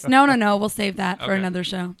 Anyways, no. We'll save that for Okay. another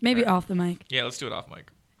show. Maybe off the mic. Yeah, let's do it off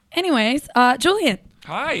mic. Anyways, Julian.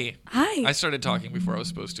 Hi. Hi. I started talking before I was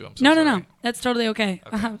supposed to. I'm so No. sorry. That's totally okay.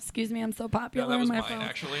 Excuse me, I'm so popular. No, that was on my mine, phone.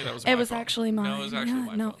 actually. That was It my was fault. actually mine. No, it was actually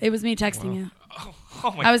my No, fault. it was me texting you.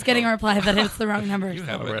 Oh my I was getting a God. reply that it's the wrong number. You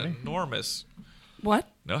have Already? an enormous... What?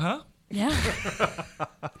 No, huh? Yeah.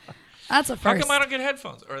 That's a How first. come I don't get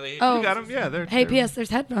headphones? Are they... Oh. You got him? Yeah, they're. Hey, they're- P.S. There's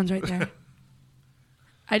headphones right there.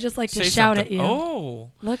 I just like to Say shout something. at you.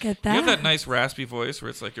 Oh. Look at that. You have that nice raspy voice where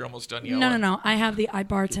it's like you're almost done yelling. No. I have the I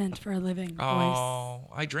bartend for a living voice. Oh,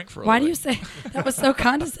 I drink for a Why do living. you say that was so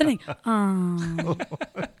condescending? Oh,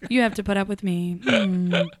 you have to put up with me.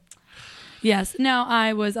 Yes. No,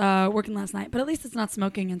 I was working last night, but at least it's not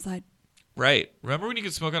smoking inside. Right. Remember when you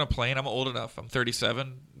could smoke on a plane? I'm old enough. I'm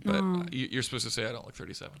 37, but you're supposed to say I don't look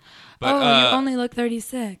 37. But, you only look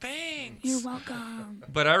 36. Thanks. You're welcome.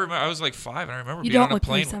 But I remember I was like 5, and I remember You being don't on a look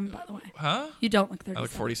plane. 37, by the way. Huh? You don't look I 37.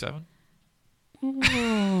 look 47.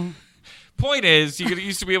 Ooh. Point is,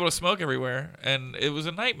 used to be able to smoke everywhere, and it was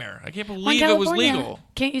a nightmare. I can't Well, in believe it was California, legal.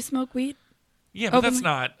 Can't you smoke weed? Yeah, but that's openly?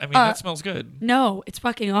 not. I mean, that smells good. No, it's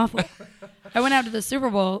fucking awful. I went out to the Super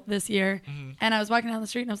Bowl this year, Mm-hmm. and I was walking down the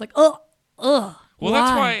street, and I was like, ugh. Well,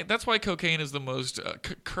 why? that's why cocaine is the most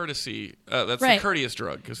courtesy. That's Right. the courteous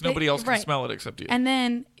drug because nobody else can right. smell it except you. And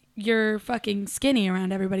then you're fucking skinny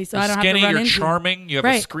around everybody, so You're I don't skinny, have to run you're into you. charming. You have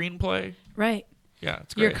Right. a screenplay. Right. Yeah,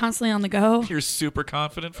 it's You're great. constantly on the go. You're super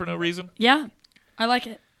confident for no reason. Yeah, I like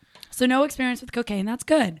it. So no experience with cocaine. That's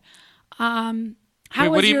good. How Wait, was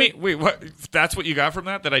what do you your, mean? Wait, what? That's what you got from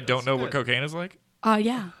that? That I don't know what cocaine is like?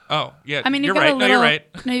 Yeah. Oh, yeah. I mean, you're you've got right. a No, little. you're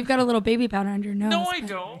right. No, you've got a little baby powder under your nose. No, I but-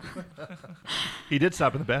 don't. He did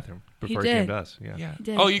stop in the bathroom before he did. came to us. Yeah. Yeah.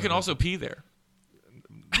 did. Oh, you can also pee there.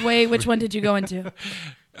 Wait, which one did you go into?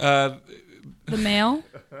 Uh, The male?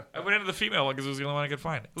 I went into the female one because it was the only one I could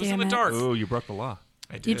find. It was Damn in the it. dark. Oh, you broke the law.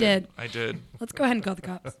 I did. You did. I did. Let's go ahead and call the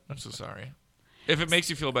cops. I'm so sorry. If it makes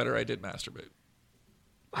you feel better, I did masturbate.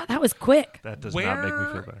 Wow, that was quick. That does Where not make me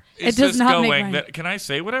feel better. is It does this not make going? mine. That, can I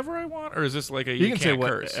say whatever I want, or is this like a You can say can't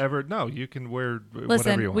curse? whatever. No, you can wear whatever you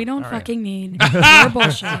Listen, want. we don't All right. fucking need your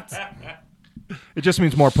bullshit. It just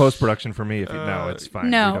means more post production for me. If you, no, it's fine.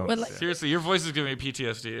 no, We don't- but like- Seriously, your voice is giving me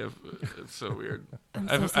PTSD. It's so weird.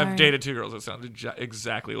 so sorry. I've dated 2 girls that sounded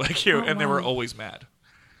exactly like you, Oh, and they were wow. always mad.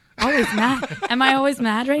 Always mad. Am I always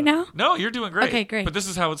mad right now? No, you're doing great. Okay, great. But this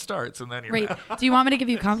is how it starts, and then you're Right. mad. Do you want me to give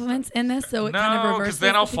you compliments in this so it kind of No, reverses? because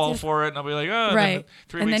then I'll the fall PTSD? for it, and I'll be like, oh, and Right. then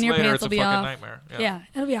 3 and weeks then your later, pants it's will a be fucking off. nightmare. Yeah,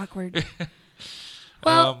 it'll be awkward.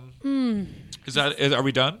 Well, Are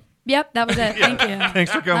we done? yep, that was it. Thank you.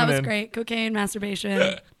 Thanks for coming That was in. great. Cocaine,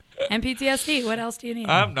 masturbation, and PTSD. What else do you need?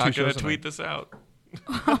 I'm not 2 going shows to a tweet night. this out.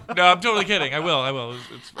 No, I'm totally kidding. I will. We're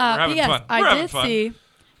having P.S. fun. I We're having did fun. see.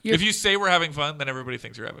 Your, If you say we're having fun, then everybody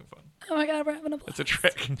thinks you're having fun. oh my god, we're having a blast. It's a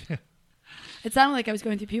trick. It sounded like I was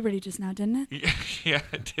going through puberty just now, didn't it? Yeah,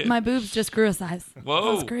 it did. My boobs just grew a size.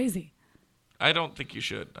 Whoa. That's crazy. I don't think you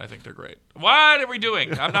should. I think they're great. What are we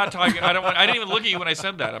doing? I'm not talking. I didn't even look at you when I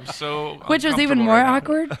said that. I'm so. Which is even uncomfortable more right now.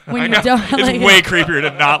 awkward when I you know. don't. It's like, way creepier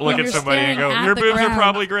to not look When at you're somebody and staring go, at "Your the boobs are ground."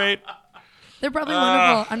 probably great." They're probably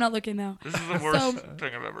wonderful. I'm not looking though. This is the worst So-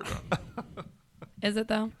 thing I've ever done. Is it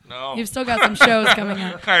though? No. You've still got some shows coming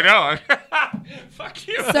up. I know. Fuck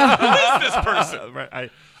you. So- Who is this person?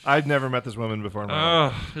 Right. I'd never met this woman before in my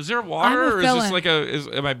life. Is there I'm a water, or is this felon. like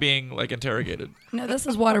am I being like interrogated? No, this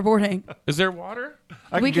is waterboarding. Is there water?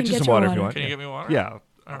 I We can can get you get some you water if water. you want. Can you get me water? Yeah.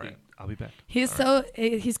 All right. I'll be back.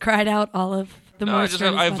 He's cried out all of the No, moisture. I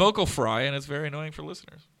in have his vocal fry, and it's very annoying for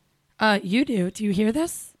listeners. body. You do. Do you hear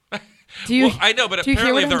this? Do you? Well, I know, but do you hear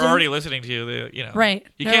apparently what if they're I'm doing? already listening to you, they. Right.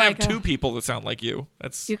 You They're can't like have 2 people that sound like you.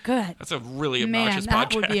 You could. That's a really Man, obnoxious that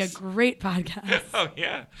podcast. would be a great podcast. Oh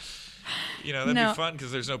yeah. That'd No. be fun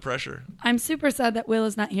because there's no pressure. I'm super sad that Will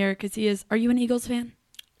is not here because he is. Are you an Eagles fan?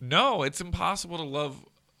 No, it's impossible to love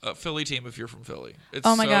a Philly team if you're from Philly. It's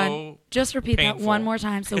Oh my so god! Just repeat that painful. one more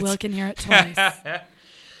time so Will can hear it twice.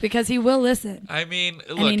 Because he will listen I mean,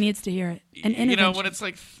 look, and he needs to hear it. An intervention. when it's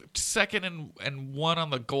like 2nd and 1 on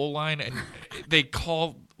the goal line, and they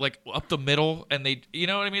call like up the middle, and they, you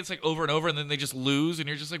know what I mean? It's like over and over, and then they just lose, and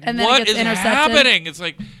you're just like, And then it what gets is intercepted. happening? It's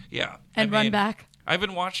like, yeah, And run back. I've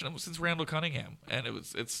been watching them since Randall Cunningham, and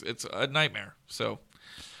it's a nightmare. So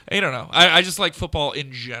I don't know. I just like football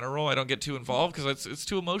in general. I don't get too involved because it's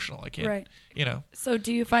too emotional. I can't. Right. So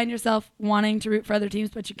do you find yourself wanting to root for other teams,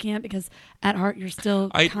 but you can't because at heart you're still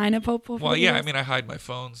kind of hopeful for Well, the yeah. I Eagles? mean, I hide my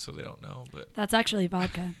phone so they don't know. But That's actually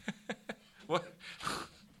vodka. what?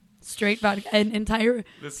 Straight vodka. An entire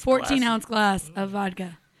This 14-ounce glass of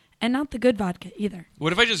vodka. And not the good vodka either.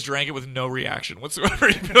 What if I just drank it with no reaction whatsoever?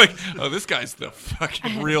 You'd be like, oh, this guy's the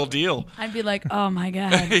fucking real deal. I'd be like, oh my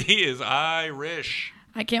God. He is Irish.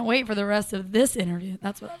 I can't wait for the rest of this interview.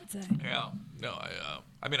 That's what I would say. Yeah. No,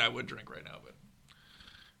 I mean, I would drink right now, but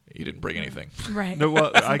you didn't bring anything. Right. No,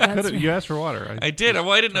 well, I That's could. right. You asked for water. I did.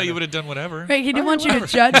 Well, I didn't know you would have done whatever. Right, he didn't want you to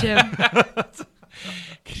judge him.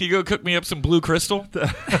 Can you go cook me up some Blue Crystal?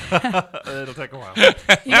 It'll take a while.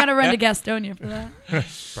 You got to run to Gastonia for that.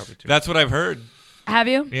 Probably too. That's what I've heard. Have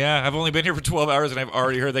you? Yeah, I've only been here for 12 hours, and I've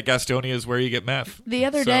already heard that Gastonia is where you get meth. The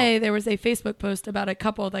other So- day, there was a Facebook post about a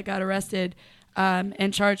couple that got arrested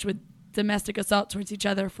and charged with domestic assault towards each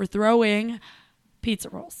other for throwing pizza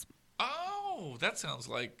rolls. Oh, that sounds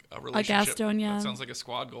like a relationship. Gastonia. That sounds like a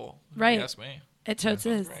squad goal. Right. Yes, me. It totes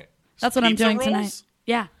is. Right. That's what I'm Pizza doing rolls? tonight.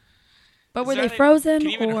 Yeah. But were Is they that- frozen can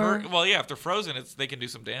you even or? hurt? Well, yeah, if they're frozen, they can do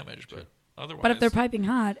some damage, but otherwise. But if they're piping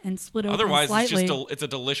hot and split open otherwise, slightly, it's just it's a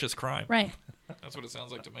delicious crime. right? That's what it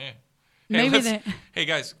sounds like to me. Hey, Maybe hey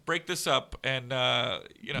guys, break this up, and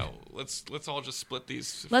let's all just split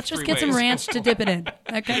these. Let's just three get some ways. ranch to dip it in.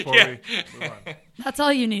 Okay, Before we move on. that's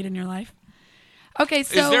all you need in your life. Okay,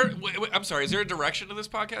 so Is there? I'm sorry. Is there a direction to this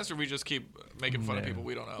podcast, or we just keep making fun of people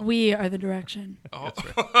we don't know? we are the direction.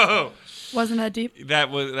 Oh, Wasn't that deep?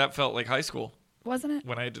 that felt like high school Wasn't it?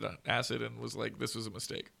 when I did acid and was like, this was a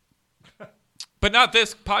mistake. But not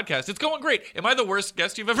this podcast. It's going great. Am I the worst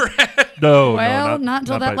guest you've ever had? No, Well, no, not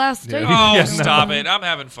until that by- last statement. Oh, Yeah, stop it. I'm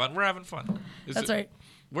having fun. We're having fun. That's right.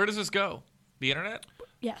 Where does this go? The internet?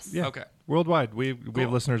 Yes. Yeah. Okay. Worldwide. We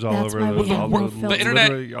have listeners all That's over why we have no filter. The internet-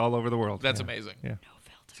 literally all over the world. That's Yeah. amazing. Yeah.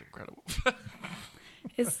 It's incredible.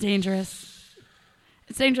 It's dangerous.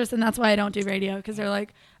 It's dangerous, and that's why I don't do radio, because they're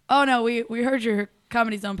like, oh, no, we heard your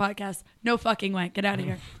Comedy Zone podcast. No fucking way. Get out of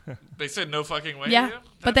here. They said no fucking way. Yeah, to you?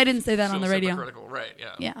 but they didn't say that on the feels radio. hypocritical. Right,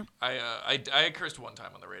 yeah. Yeah. I cursed one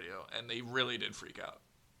time on the radio, and they really did freak out.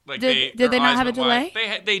 Like Did their they not eyes have a went wide.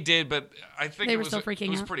 delay? They did, but I think They it were was, still freaking it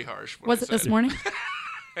was out? pretty harsh. what Was I it this said. morning?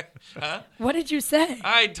 Huh? What did you say?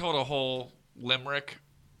 I told a whole limerick,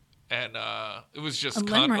 and it was just A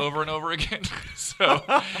cunt limerick? over and over again. So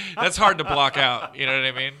that's hard to block out. You know what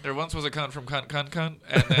I mean? There once was a cunt from cunt,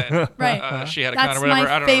 and then Right. she had a cunt That's or whatever. I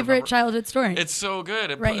my don't favorite remember. childhood story. It's so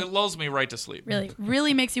good. Right. It lulls me right to sleep.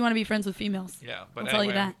 really makes you want to be friends with females. Yeah, but I'll tell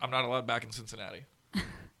you anyway, that. I'm not allowed back in Cincinnati.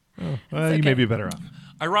 Well, It's you may okay. be better off.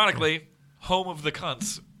 Ironically, home of the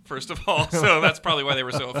cunts, first of all. So that's probably why they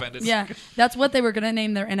were so offended. Yeah, that's what they were going to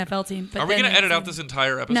name their NFL team. But Are we then going to they edit out said- this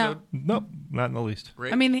entire episode? No. Nope, not in the least.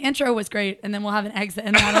 Great. I mean, the intro was great, and then we'll have an exit,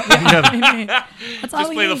 and that'll be That's all just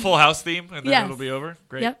we play the need. Full House theme, and then Yes. it'll be over.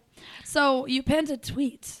 Great. Yep. So you pinned a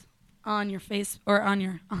tweet on your face or on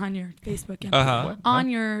your Facebook, yeah. Uh-huh. on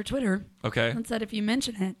your Twitter, Okay. and said if you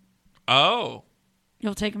mention it, Oh.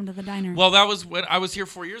 you'll take them to the diner. Well, that was when I was here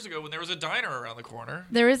 4 years ago when there was a diner around the corner.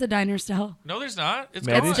 There is a diner still. No, there's not. It's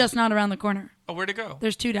Maybe. gone. It's just not around the corner. Oh, where'd it go?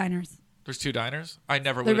 There's 2 diners There's 2 diners? I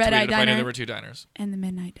never The would have Red Eye tweeted if I knew Diner. there were 2 diners. and the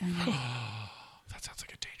Midnight Diner. That sounds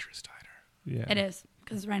like a dangerous diner. Yeah. It is,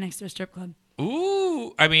 because it's right next to a strip club.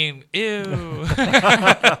 Ooh. I mean, ew.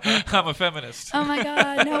 I'm a feminist. Oh my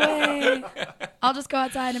God, no way. I'll just go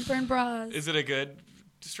outside and burn bras. Is it a good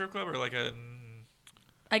strip club or like a...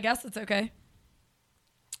 I guess it's okay.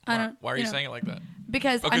 I don't. Why are you know, saying it like that?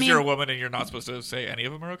 Because Oh, I because mean, you're a woman and you're not supposed to say any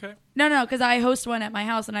of them are okay? no, because I host one at my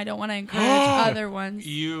house and I don't want to encourage other ones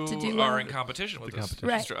You to do are well. in competition with this.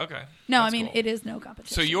 competition. Right. Okay. No, That's I mean cool. it is no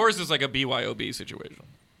competition. So yours is like a BYOB situation.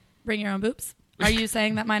 Bring your own boobs. Are you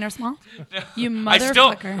saying that mine are small? You I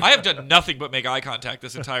motherfucker. have done nothing but make eye contact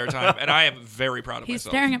this entire time, and I am very proud of He's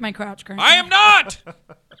myself. staring at my crotch currently. I am not.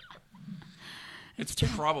 It's true.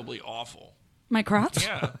 probably awful. My crotch?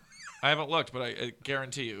 Yeah, I haven't looked, but I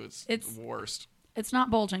guarantee you it's It's- the worst. It's not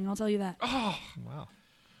bulging. I'll tell you that. Oh, Wow.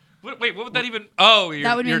 wait, what would that even? Oh, you're,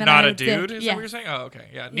 That would mean you're that not I a would dude. sit. Is Yeah. that what you're saying? Oh, okay.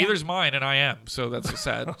 Yeah, neither's mine, and I am. So that's a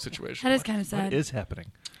sad situation. That is kind of sad. What is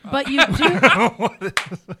happening? But you do.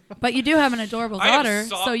 But you do have an adorable I am daughter,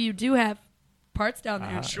 soft- so you do have parts down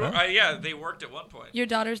there. Sure. Yeah, they worked at one point. Your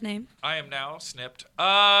daughter's name, I am now snipped.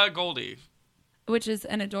 Goldie. which is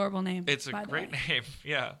an adorable name. It's a by the great way. name.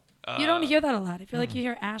 Yeah. You don't hear that a lot. I feel like you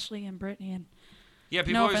hear Ashley and Brittany and Yeah,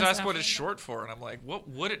 people No always offense, ask what Ashley. it's short for, and I'm like, what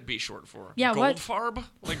would it be short for? Yeah, what? Goldfarb?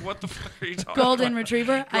 Like, what the fuck are you talking golden about?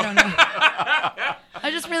 retriever. I don't know.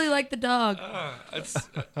 I just really like the dog.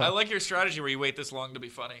 I like your strategy where you wait this long to be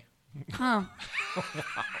funny. Huh.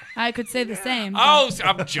 I could say the same. but- Oh,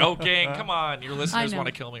 I'm joking. Come on. Your listeners know. want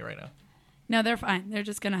to kill me right now. No, they're fine. They're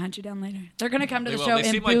just going to hunt you down later. They're going to come to They the will. show They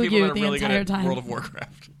and seem like boo people you that are the really good entire at time. World of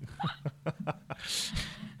Warcraft.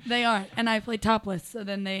 They are, and I play topless, so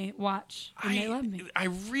then they watch and they love me. I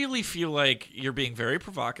really feel like you're being very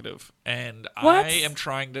provocative, and What? I am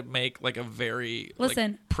trying to make like a very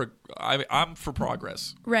Listen. I'm for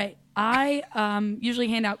progress. Right. I usually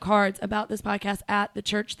hand out cards about this podcast at the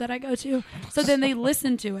church that I go to, so then they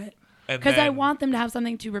listen to it because I want them to have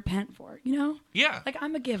something to repent for. You know? Yeah. Like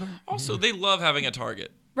I'm a giver. Also, they love having a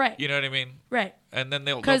target. Right. You know what I mean? Right. And then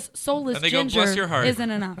because soulless and they ginger go, bless your heart.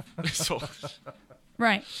 isn't enough.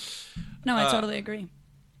 Right. No, I totally agree.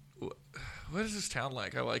 What is this town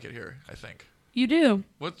like? I like it here. I think. You do.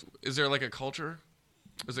 What is there like a culture?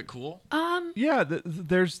 Is it cool? Yeah,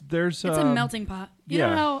 there's. It's a melting pot. You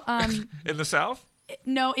know how? In the South?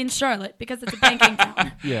 No, in Charlotte because it's a banking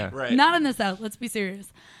town. Yeah. Right. Not in the South. Let's be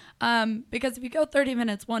serious. Because if you go 30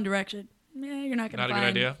 minutes one direction, you're not going to find Not a good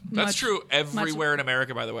idea. That's true everywhere in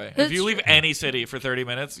America, by the way. That's if you leave true. any city for 30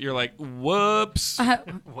 minutes, you're like, whoops. Let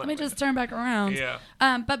me just turn back around. Yeah.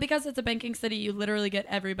 But because it's a banking city, you literally get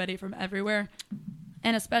everybody from everywhere,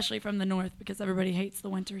 and especially from the north because everybody hates the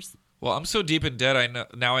winters. Well, I'm so deep in debt, I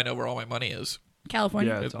know where all my money is.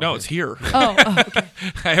 California. Yeah, No, it's here. Oh, okay.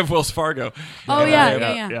 I have Wells Fargo. Oh,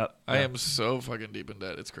 And yeah. I am so fucking deep in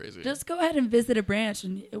debt. It's crazy. Just go ahead and visit a branch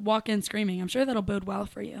and walk in screaming. I'm sure that'll bode well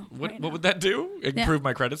for you. What right now. would that do? Improve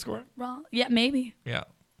my credit score? Well, yeah, maybe. Yeah.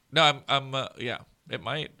 No, yeah, it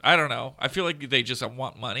might. I don't know. I feel like they just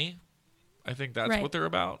want money. I think that's Right. what they're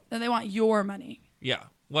about. Then they want your money. Yeah.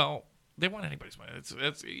 Well, they want anybody's money.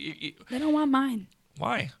 They don't want mine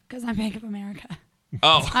Why? because I'm Bank of America.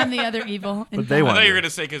 Oh. I'm the other evil. But they I want thought you were you. going to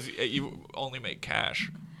say because you only make cash.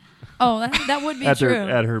 Oh, that would be at true.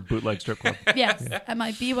 her bootleg strip club. Yes, at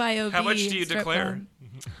my BYOB. How much do you strip declare?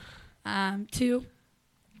 club. 2.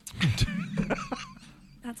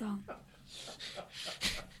 That's all.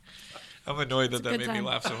 I'm annoyed that good made me time.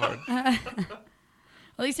 laugh so hard.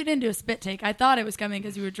 At least you didn't do a spit take. I thought it was coming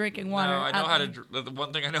because you were drinking water. No, I know how to. to. The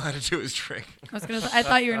one thing I know how to do is drink, I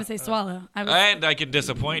thought you were gonna say swallow. I was and I can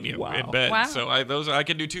disappoint you in bed. Wow. So I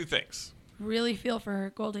can do two things. really feel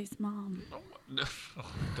for Goldie's mom.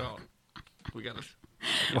 Don't. We got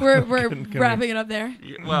to. We're wrapping it up there.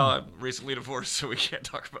 Well, I'm recently divorced, so we can't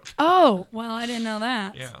talk about that. Oh, well, I didn't know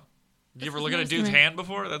that. Yeah. Did you ever is look at a news to dude's me. hand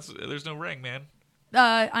before? There's no ring, man.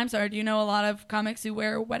 I'm sorry. Do you know a lot of comics who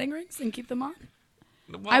wear wedding rings and keep them on?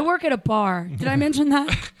 Well, I work at a bar. Did I mention that?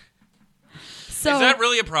 So Is that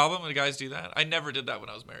really a problem when guys do that? I never did that when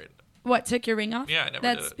I was married. what? Took your ring off? Yeah, I never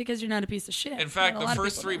That's did it. because you're not a piece of shit. In fact, But a the lot of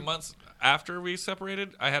first people 3 do. months after we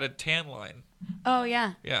separated, I had a tan line. Oh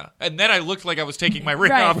yeah. Yeah. And then I looked like I was taking my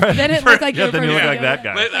ring Right. off. Then it looked like you were then you look putting like it that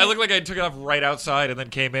together. guy. I looked like I took it off right outside and then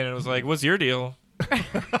came in and was like, "What's your deal?"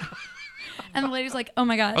 And the lady's like, "Oh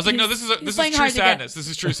my god." I was like, "No, this is true sadness. This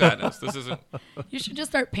is true sadness. This isn't." You should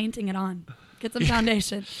just start painting it on. Get some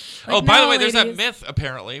foundation. Like, Oh, by the no, way, there's that ladies. myth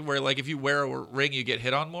apparently where like if you wear a ring, you get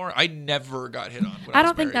hit on more. I never got hit on. When I was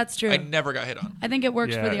don't think married. that's true. I never got hit on. I think it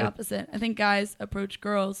works Yeah, for the it- opposite. I think guys approach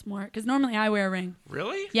girls more because normally I wear a ring.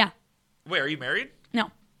 Really? Yeah. Wait, are you married?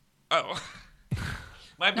 No. Oh.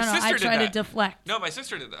 My No. sister I did try to that. deflect. No, my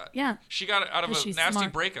sister did that. Yeah. She got out of 'Cause a she's nasty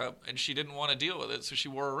smart. breakup and she didn't want to deal with it, so she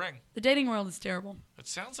wore a ring. The dating world is terrible. It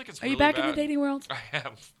sounds like it's Are really you back bad. in the dating world? I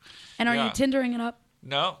am. And are Yeah. you Tindering it up?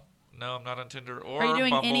 No, I'm not on Tinder or Are you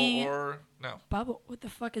doing Bumble any- or no Bubble. What the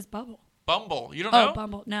fuck is Bubble? Bumble. You don't Oh, know?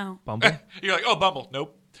 Bumble. No. Bumble? You're like, oh, Bumble.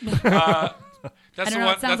 Nope. That's I the don't know.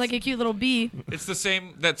 one. It sounds like a cute little bee. It's the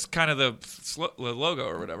same. That's kind of the logo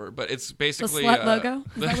or whatever, but it's The basically slut logo.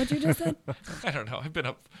 Is that what you just said? I don't know. I've been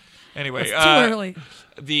up. Anyway, It's too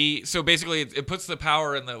early. So basically it puts the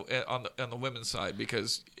power on the women's side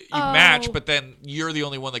because you Oh. match, but then you're the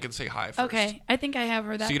only one that can say hi first. Okay. I think I have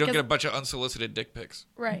heard that. So you don't because- get a bunch of unsolicited dick pics.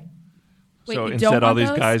 Right. Wait, So you instead, don't all want these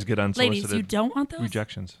those? guys get unsolicited Ladies, you don't want those?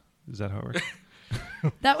 rejections. Is that how it works?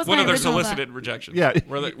 That was One my of their original thought. solicited rejections. Yeah.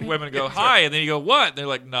 Where the women go, hi, and then you go, what? And they're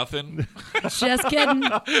like, nothing. Just kidding.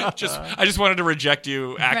 I just wanted to reject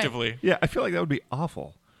you actively. Yeah, I feel like that would be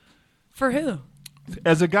awful. For who?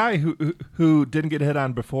 As a guy who didn't get hit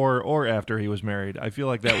on before or after he was married, I feel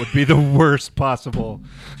like that would be the worst possible.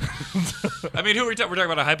 I mean, who are we talking? We're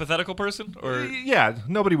talking about a hypothetical person? Or Yeah,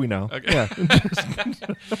 nobody we know. Okay. Yeah.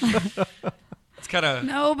 it's kind of...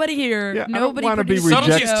 Nobody here. Yeah, I don't Nobody wanna be produced the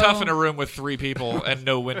Subtlety's show. tough in a room with 3 people and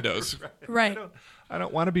no windows. Right. I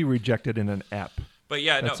don't want to be rejected in an app. But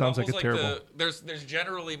yeah, That no, sounds like Bumble's a terrible- there's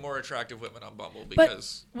generally more attractive women on Bumble But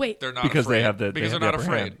because wait, they're not Because afraid. they have the- because they they're have not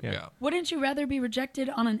the upper afraid. hand, yeah. wouldn't you rather be rejected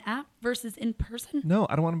on an app versus in person? No,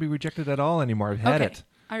 I don't want to be rejected at all anymore. I've had Okay. it.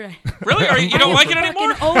 All right. Really? You don't like it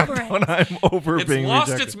anymore? Fucking over it. When I'm over It's being lost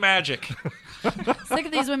rejected. its magic. Sick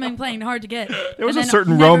of these women playing hard to get. There was a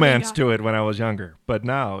certain romance to it when I was younger, but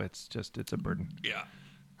now it's a burden. Yeah.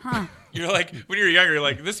 Huh. You're like, when you're younger, you're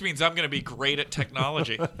like, this means I'm going to be great at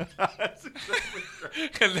technology. That's exactly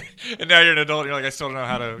right. and now you're an adult, and you're like, I still don't know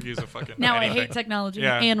how to use a fucking Now anything. I hate technology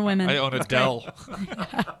Yeah. and women. I own a It's Dell. great.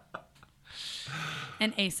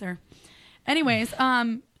 An Acer. Anyways,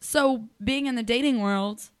 so being in the dating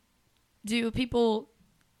world, do you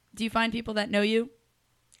find people that know you?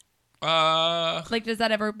 Like, does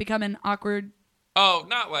that ever become an awkward? Oh,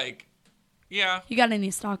 not like, yeah. You got any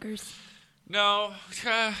stalkers? No,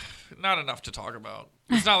 not enough to talk about.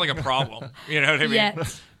 It's not like a problem. You know what I mean? Yet. We're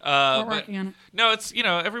But working on it. no, it's,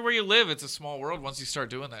 everywhere you live, it's a small world once you start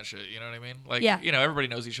doing that shit. You know what I mean? Like, Yeah. everybody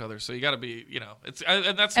knows each other. So you got to be, it's,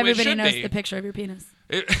 and that's the way it Everybody should knows be. the picture of your penis.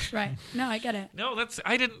 Right. No, I get it. No, let's,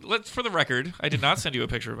 for the record, I did not send you a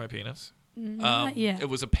picture of my penis. Not yet. It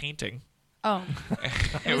was a painting. Oh,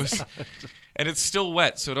 It was, and it's still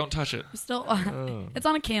wet, so don't touch it. still, it's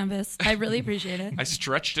on a canvas. I really appreciate it. I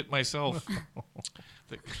stretched it myself.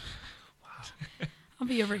 I'll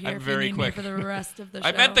be over here I'm if very you need quick. me for the rest of the show.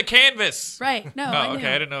 I meant the canvas. Right. No, Oh, I knew.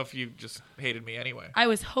 okay. I didn't know if you just hated me anyway. I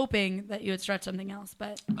was hoping that you would stretch something else,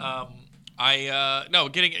 but What's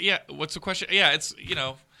the question? Yeah, it's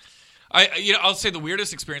I'll say the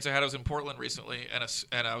weirdest experience I had was in Portland recently, and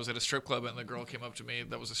I was at a strip club, and the girl came up to me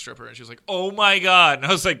that was a stripper, and she was like, "Oh my god!" And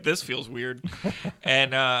I was like, "This feels weird,"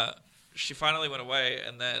 and she finally went away,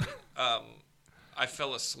 and then I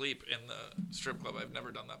fell asleep in the strip club. I've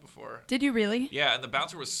never done that before. did you really? Yeah, and the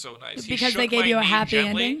bouncer was so nice. Because shook they gave my you a knee happy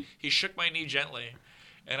gently. ending? He shook my knee gently,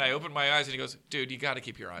 and I opened my eyes, and he goes, "Dude, you got to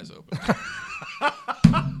keep your eyes open."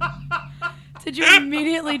 Did you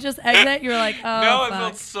immediately just exit? You were like, oh, No, I fuck.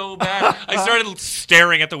 felt so bad. I started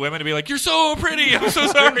staring at the women to be like, "You're so pretty. I'm so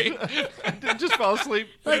sorry." Just fall asleep.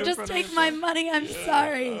 Like, just take my money. I'm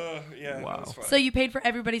sorry. Yeah, Wow. that's fine. So you paid for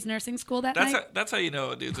everybody's nursing school that night? That's how you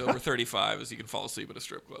know a dude's over 35 is he can fall asleep at a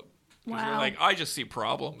strip club. 'Cause Wow. you're like, I just see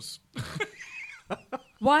problems.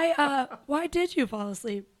 Why did you fall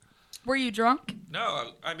asleep? Were you drunk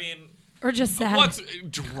No, I mean, or just sad? what's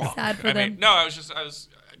drunk? Sad for I them. mean, no, I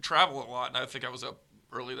travel a lot, and I think I was up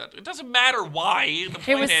early that. It doesn't matter why. The point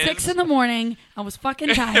It was is, 6 a.m. I was fucking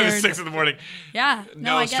tired. It was 6 a.m. Yeah.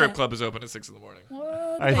 No, I get strip it. club is open at 6 a.m. What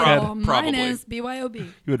I the had- hell? Mine Probably. is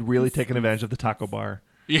BYOB. You had really taken advantage of the taco bar.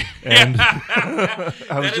 Yeah. And I was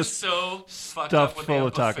That is just so fucked stuffed up when full they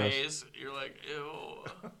of have tacos. buffets. You're like, ew.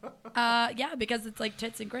 Yeah, because it's like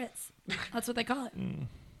tits and grits. That's what they call it.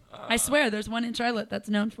 I swear, there's one in Charlotte that's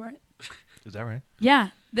known for it. Is that right? Yeah,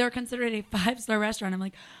 they're considered a 5-star restaurant. I'm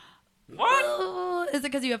like, What? oh, is it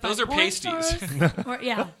because you have 5 Those are porn pasties. stars? Or,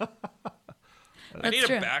 yeah. I need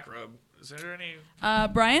true. a back rub. Is there any?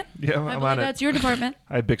 Brian? Yeah, I I'm believe on it. that's your department.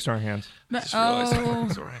 I had big strong hands. Just realized Oh,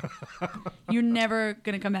 Sorry. you're never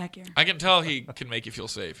going to come back here. I can tell he can make you feel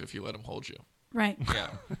safe if you let him hold you. Right. Yeah.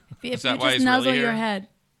 If that you why just he's nuzzle really your here? head.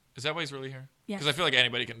 Is that why he's really here? Yes. Because I feel like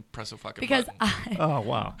anybody can press a fucking Because button. Oh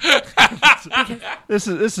wow. This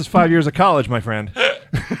is 5 years of college, my friend.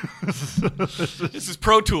 This is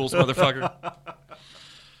Pro Tools, motherfucker.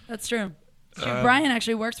 That's true. Brian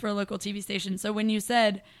actually works for a local TV station. So when you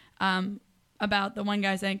said about the one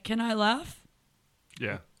guy saying, "Can I laugh?"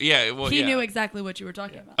 Yeah. Yeah. Well, he yeah. knew exactly what you were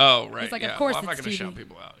talking about. Oh, right. He's like, yeah. of course well, I'm not it's going to TV. shout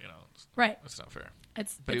people out. Right. That's not fair.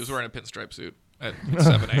 But He was wearing a pinstripe suit at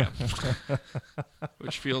 7 a.m.,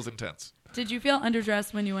 which feels intense. Did you feel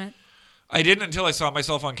underdressed when you went? I didn't until I saw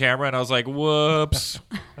myself on camera, and I was like, "Whoops!"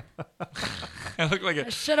 I look like I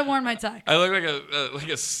should have worn my tux. I look like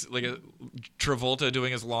a Travolta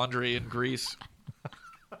doing his laundry in Greece.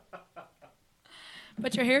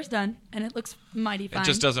 But your hair's done, and it looks mighty fine. It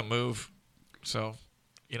just doesn't move. So,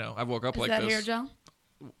 I woke up Is like that this. hair gel?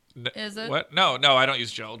 Is it? What? No, I don't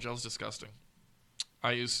use gel. Gel's disgusting.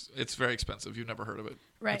 It's very expensive. You've never heard of it.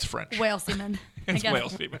 Right. It's French. Whale semen. I It's guess. whale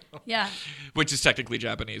semen. Yeah. Which is technically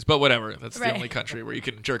Japanese, but whatever. That's the Right. only country where you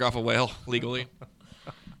can jerk off a whale legally.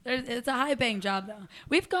 It's a high-paying job, though.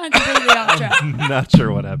 We've gone completely off track. Not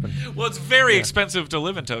sure what happened. Well, it's very expensive to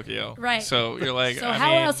live in Tokyo. Right. So you're like, So I how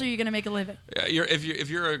mean, else are you going to make a living? if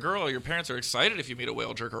you're a girl, your parents are excited if you meet a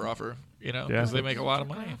whale jerker offer, because Yeah. they make a lot of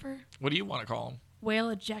money. Offer? What do you want to call them? Whale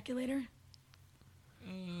ejaculator?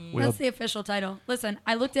 Whale- That's the official title. Listen,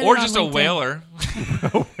 I looked at Or it on just a LinkedIn. whaler.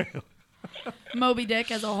 Moby Dick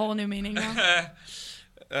has a whole new meaning now.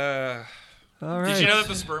 All right. Did you know that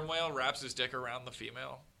the sperm whale wraps his dick around the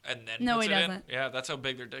female and then No, puts he it in? doesn't. Yeah, that's how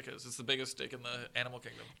big their dick is. It's the biggest dick in the animal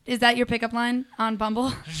kingdom. Is that your pickup line on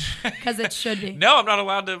Bumble? Because it should be. No, I'm not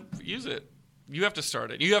allowed to use it. You have to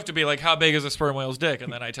start it. You have to be like, how big is a sperm whale's dick?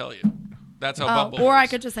 And then I tell you. That's how Bumble Or I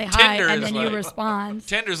works. could just say hi, Tinder and is then you like- respond.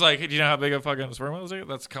 Tinder's like, hey, do you know how big a fucking sperm whale's dick?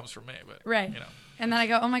 That comes from me. But, Right. And then I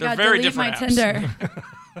go, oh my They're God, very delete my different Tinder.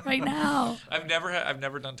 right now. I've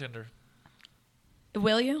never done Tinder.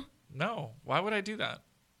 Will you? No. Why would I do that?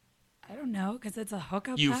 I don't know, because it's a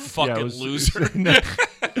hookup You app. fucking loser.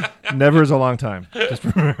 Never is a long time. Just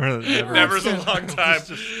remember that. Never's a long time.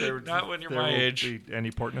 Not when you're There my will age. be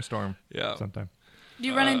any port in a storm. Yeah. Sometime. Do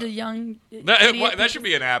you run into young That should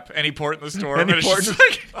be an app. Any port in the store. Any but it's port just in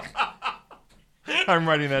like, I'm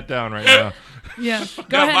writing that down right now. Yeah.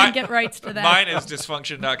 Go ahead and get rights to that. Mine is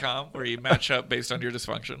dysfunction.com, where you match up based on your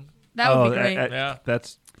dysfunction. That would be great. Yeah.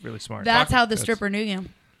 That's really smart. That's how the stripper knew you.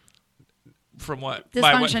 From what?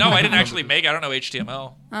 Dysfunction. No, I didn't actually make it. I don't know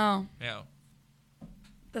HTML. Oh. Yeah.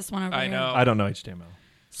 This one over I here. know. I don't know HTML.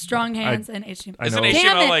 Strong hands and HTML. I Isn't know. HTML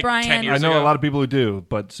Damn it, like Brian. 10 years I know ago? a lot of people who do,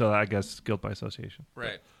 but so I guess guilt by association.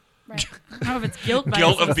 Right. Right. I don't know if it's guilt by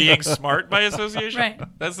Guilt of association. being smart by association? Right.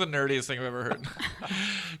 That's the nerdiest thing I've ever heard.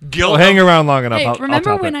 Guilt Well, hang around long enough. Hey, I'll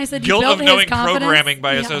remember top when it. I said you Guilt built of his knowing confidence? programming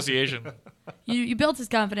by Yeah. association. You built his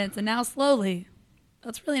confidence, and now slowly.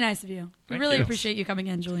 That's really nice of you. We Thank really you. appreciate you coming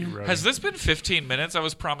in, Julian. Has this been 15 minutes? I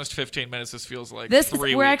was promised 15 minutes. This feels like This 3 is,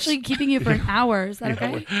 weeks. we're actually keeping you for an hour. Is that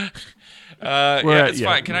okay? Yeah, it's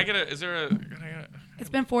fine. Can I get a? Is there a? Can I get It's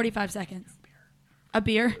been 45 seconds. A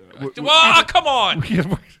beer? well, come on. He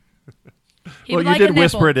Well, would you like did a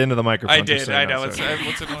whisper nipple. it into the microphone. I just did. so I you know. sorry.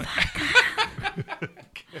 What's annoying?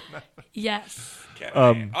 Yes.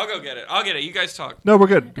 I'll go get it. I'll get it. You guys talk. No, we're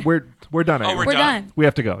good. We're done. Oh, Aaron. We're done. We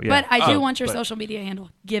have to go. Yeah. But I do want your but- social media handle.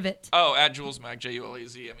 Give it. Oh, at JulesMac,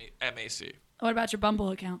 JulesMac. What about your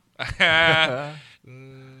Bumble account? Mm,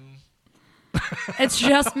 It's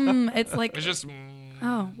just, it's like, it's just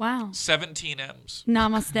oh, wow. 17 M's.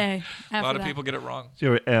 Namaste. A lot of people get it wrong.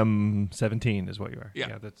 So M17 is what you are.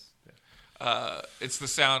 Yeah. That's. It's the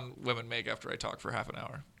sound women make after I talk for half an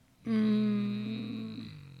hour.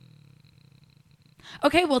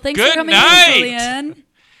 Okay, well, thanks Good for coming night. in,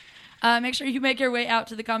 Julian. Make sure you make your way out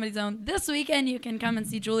to the Comedy Zone this weekend. You can come and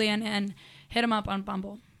see Julian and hit him up on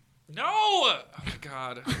Bumble. No! Oh, my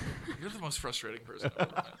God. You're the most frustrating person I've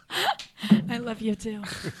ever met. I love you, too.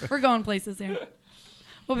 We're going places here.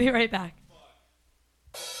 We'll be right back.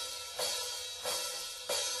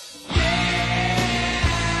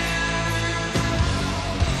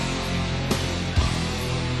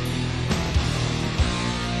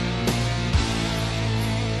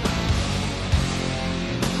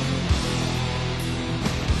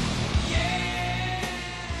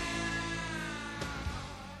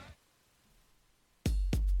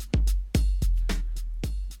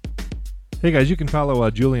 Hey guys, you can follow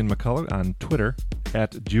Julian McCullough on Twitter at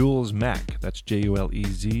JulesMac. That's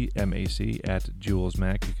JulesMac at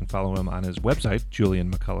JulesMac. You can follow him on his website,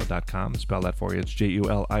 JulianMcCullough.com. Spell that for you. It's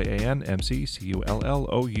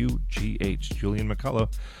JulianMcCullough,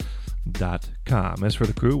 JulianMcCullough.com. As for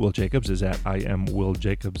the crew, Will Jacobs is at I am Will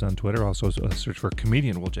Jacobs on Twitter. Also search for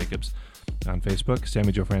comedian Will Jacobs on Facebook.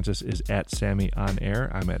 Sammy Joe Francis is at Sammy on Air.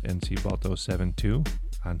 I'm at NCBalto72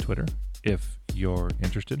 on Twitter if you're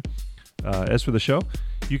interested. As for the show,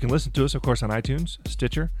 you can listen to us, of course, on iTunes,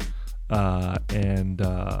 Stitcher, and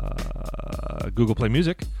Google Play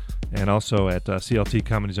Music, and also at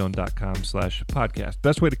cltcomedyzone.com/podcast.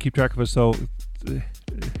 Best way to keep track of us, though,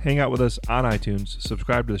 hang out with us on iTunes,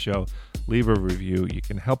 subscribe to the show, leave a review. You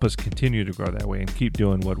can help us continue to grow that way and keep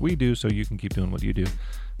doing what we do so you can keep doing what you do,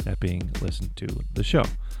 that being listen to the show.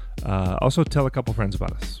 Also, tell a couple friends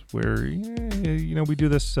about us. We do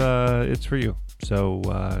this, it's for you. So,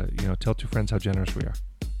 tell 2 friends how generous we are.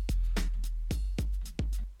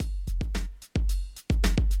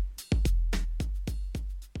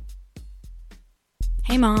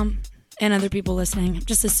 Hey, Mom, and other people listening. I'm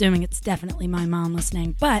just assuming it's definitely my mom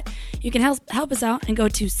listening. But you can help us out and go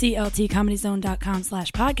to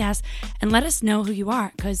cltcomedyzone.com/podcast and let us know who you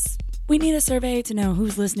are, because we need a survey to know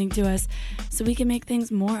who's listening to us so we can make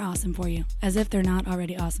things more awesome for you, as if they're not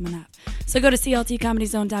already awesome enough. So go to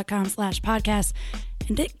cltcomedyzone.com/podcast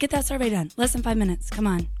and get that survey done. Less than 5 minutes. Come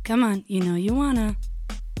on. You know you wanna.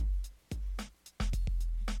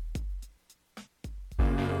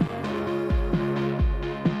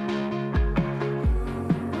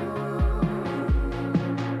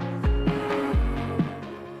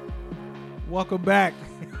 Welcome back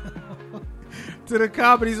to the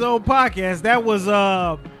Comedy Zone podcast. That was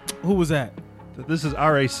who was that? This is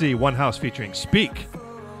RAC One House featuring Speak.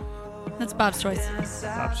 That's Bob's choice.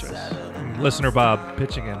 Bob's choice. Listener Bob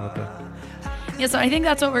pitching in with the. Yeah, so I think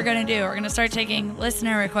that's what we're going to do. We're going to start taking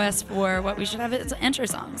listener requests for what we should have as intro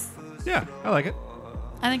songs. Yeah, I like it.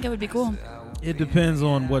 I think it would be cool. It depends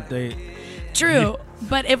on what they. True,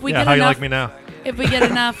 but if we Yeah, get how you enough, like me now? if we get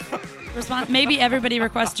enough response, maybe everybody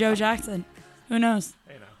requests Joe Jackson. Who knows?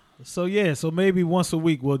 So maybe once a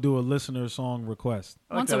week we'll do a listener song request.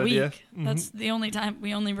 Once that a week. idea. That's the only time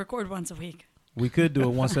we only record once a week. We could do it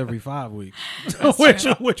once every 5 weeks,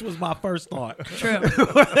 true. which was my first thought. True.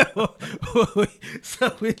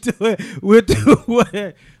 So we do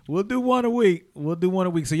it. We'll do one a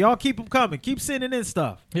week. So y'all keep them coming. Keep sending in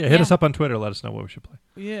stuff. Yeah, hit us up on Twitter. Let us know what we should play.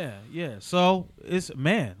 Yeah. So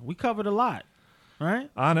we covered a lot, right?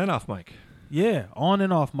 On and off mic. Yeah, on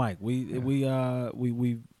and off mic.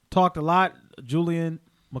 We talked a lot. Julian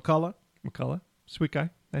McCullough. Sweet guy,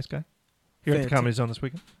 nice guy. Here at the Comedy Zone this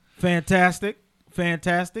weekend. Fantastic.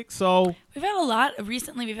 So We've had a lot of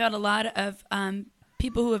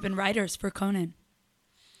people who have been writers for Conan.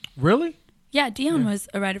 really, Yeah, Dion was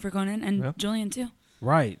a writer for Conan, and Julian too.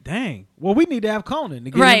 right? Dang. Well, we need to have Conan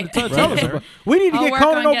to get Right. him to tell us about- We need to I'll get work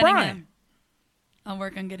Conan on getting O'Brien. him. I'll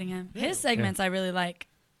work on getting him. His segments I really like.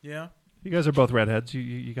 Yeah. You guys are both redheads.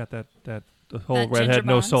 You got that the whole That redhead ginger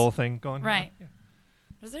no bonds. soul thing going. Right. Yeah.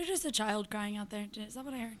 Was there just a child crying out there? Is that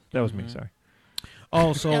what I heard? That was me. Sorry.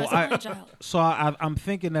 Oh, so No, it's not a child. I'm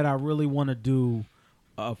thinking that I really want to do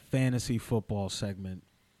a fantasy football segment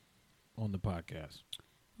on the podcast.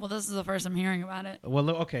 Well, this is the first I'm hearing about it. Well,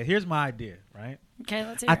 okay, here's my idea, right? Okay,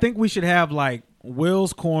 let's hear I it. think we should have like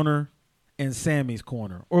Will's Corner and Sammy's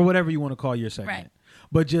Corner, or whatever you want to call your segment. Right.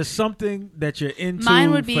 But just something that you're into.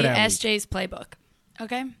 Mine would be for that week. SJ's Playbook.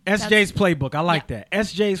 Okay? SJ's Playbook. I like that.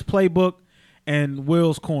 SJ's Playbook and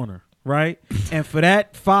Will's Corner, right? And for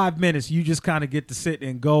that 5 minutes, you just kind of get to sit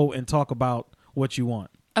and go and talk about what you want.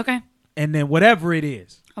 Okay. And then whatever it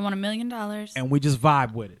is, I want $1 million. and we just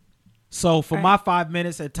vibe with it. So for my 5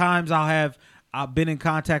 minutes, at times I've been in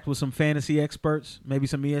contact with some fantasy experts, maybe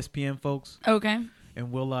some ESPN folks. Okay.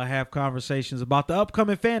 And we'll have conversations about the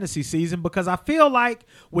upcoming fantasy season, because I feel like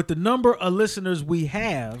with the number of listeners we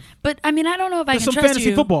have, But, I mean, I don't know if I there's can some trust fantasy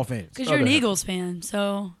you. football fans. Because you're an Eagles fan,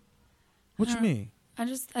 so What you mean?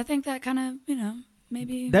 I think that kind of,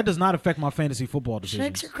 maybe That does not affect my fantasy football decisions.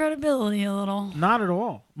 shakes your credibility a little. Not at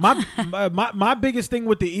all. My biggest thing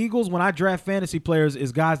with the Eagles when I draft fantasy players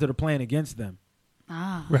is guys that are playing against them.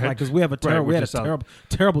 Ah. Right. Like, because we had a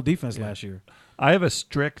terrible defense last year. I have a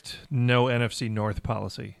strict no NFC North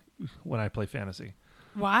policy when I play fantasy.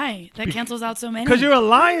 Why? That cancels out so many. Because you're a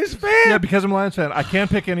Lions fan. Yeah, because I'm a Lions fan. I can't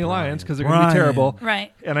pick any Lions because they're going to be Brian. terrible.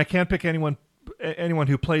 Right. And I can't pick anyone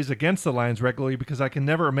who plays against the Lions regularly because I can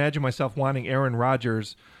never imagine myself wanting Aaron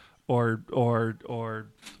Rodgers or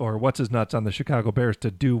what's his nuts on the Chicago Bears to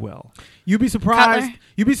do well. You'd be surprised. Cutler?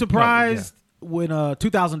 You'd be surprised when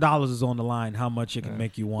 $2,000 is on the line, how much it can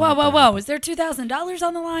make you want. Whoa. Is there $2,000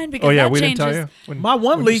 on the line? Because Oh yeah, that we changes. didn't tell you. When- My one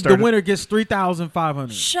when you league, the started? winner gets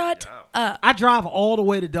 $3,500. Shut up. I drive all the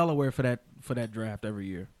way to Delaware for that draft every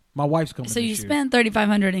year. My wife's coming. So this you year. spend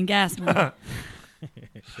 $3,500 in gas money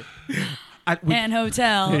and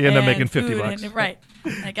hotel. You end up and making $50 food bucks. and- right.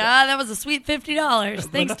 Like, that was a sweet $50.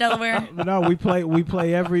 Thanks, Delaware. No, we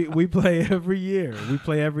play every year. We play every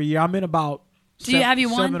year. I'm in about. Have you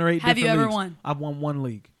won? 7 or 8 Have you different ever leagues. won? I've won one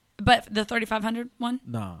league. But the 3,500 one?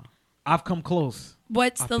 Nah, I've come close.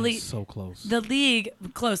 What's I've the been league? so close. The league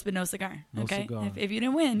close, but no cigar. No okay, cigar. If you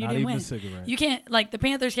didn't win, you Not didn't even win. a cigarette. You can't the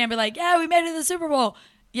Panthers can't be like, yeah, we made it to the Super Bowl.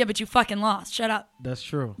 Yeah, but you fucking lost. Shut up. That's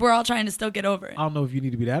true. We're all trying to still get over it. I don't know if you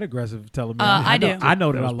need to be that aggressive telling me. I do. I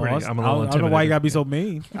know that That I was pretty- lost. I'm a I little don't know why you intimidated. gotta be so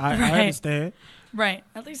mean. I Right. understand. Right.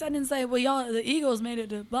 At least I didn't say, well, y'all, the Eagles made it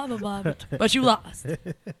to blah blah blah, but you lost.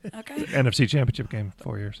 Okay. NFC Championship game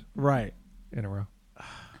 4 years Right, in a row.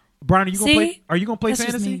 Brian, are you gonna See? play? Are you gonna play That's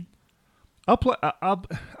just fantasy? mean. I'll play.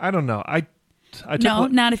 I don't know. I took No,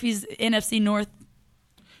 one- not if he's NFC North.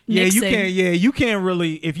 Yeah, Nick you Sig. can't. Yeah, you can't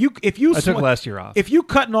really. If you I took last year off. If you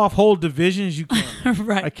cutting off whole divisions, you can't.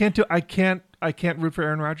 Right. I can't root for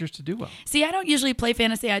Aaron Rodgers to do well. See, I don't usually play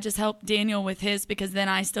fantasy. I just help Daniel with his because then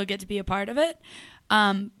I still get to be a part of it.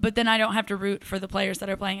 But then I don't have to root for the players that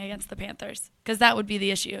are playing against the Panthers because that would be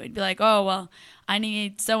the issue. It'd be like, oh, well, I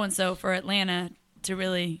need so-and-so for Atlanta to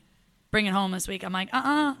really bring it home this week. I'm like,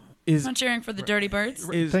 I'm not cheering for the Dirty Birds.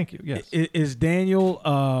 Thank you. Yes. Is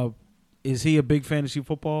Daniel? Is he a big fantasy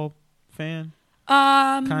football fan?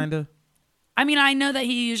 Kinda. I mean, I know that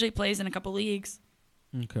he usually plays in a couple leagues.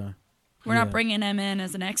 Okay. We're not bringing him in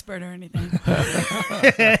as an expert or anything.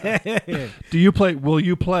 Do you play? Will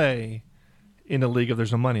you play in a league if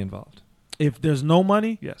there's no money involved? If there's no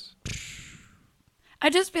money, Yes. I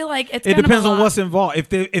just feel like it's it kind of depends a on lot. what's involved.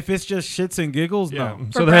 If it's just shits and giggles, no.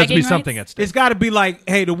 So there has to be bragging something rights? at stake. It's got to be like,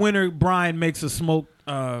 hey, the winner Brian makes a smoke.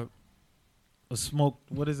 What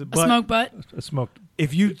is it? A smoke butt. A smoked.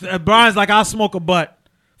 If you Brian's like, I'll smoke a butt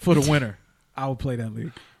for the winner. I would play that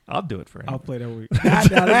league. I'll do it for him. I'll play that league.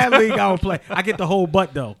 Now that league, I would play. I get the whole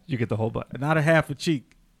butt though, You get the whole butt. not a half a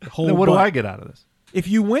cheek. Whole Then what butt. do I get out of this? If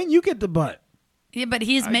you win, you get the butt. Yeah, but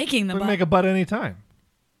he's making the We butt. make a butt anytime.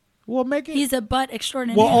 Well, make it. He's a butt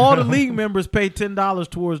extraordinaire. Well, all the league members pay $10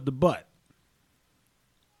 towards the butt.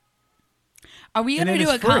 Are we and going to then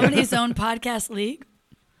do a it's free. Comedy Zone podcast league?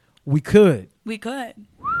 We could. We could.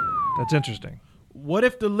 That's interesting. What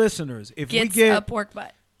if the listeners, if Gets we get a pork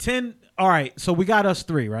butt. 10, all right, so we got us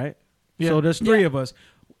 3, right? Yeah. So there's 3 of us.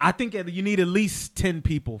 I think that you need at least 10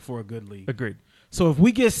 people for a good league. Agreed. So if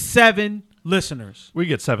we get 7 listeners, We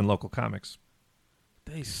get 7 local comics.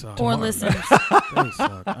 they suck. Or listeners. They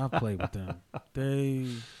suck. I play with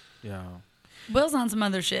them. Yeah. Will's on some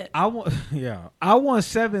other shit. I want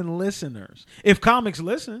 7 listeners. If comics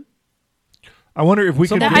listen, I wonder if we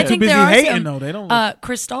could. Some I people think too busy there are hating some, though. They don't.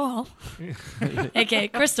 Crystal, aka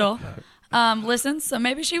Crystal, listens, so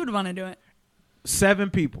maybe she would want to do it. 7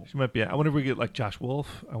 people. She might be. I wonder if we get like Josh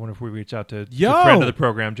Wolf. I wonder if we reach out to Yo! a friend of the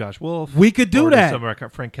program, Josh Wolf. We could do or to that. Some of our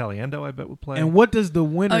Frank Caliendo, I bet would play. And what does the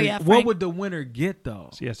winner? Oh, yeah, what Frank. would the winner get though?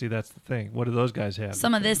 See, that's the thing. What do those guys have?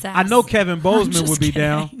 Some of this ass. I know Kevin Bozeman just would be kidding.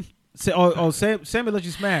 down. Sammy let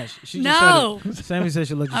you smash. She No. just said it. Sammy said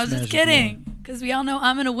she let you I was smash. just kidding, because we all know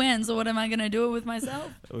I'm gonna win. So what am I gonna do it with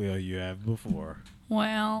myself? Well, you have before.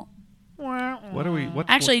 Well, What are we? What,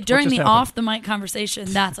 actually, what during just the happened? off the mic conversation,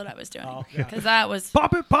 that's what I was doing, because that was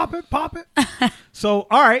Pop it, pop it, pop it. So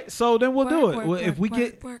all right, so then we'll do Work, it. work, Well, if we work,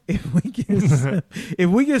 get work. if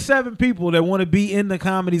we get 7 people that want to be in the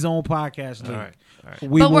Comedy Zone podcast league, All right.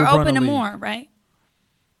 we but will we're run open a to league. more, right?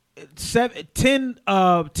 7, 10, 10,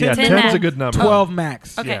 Yeah, 10 10's max. a good number. 12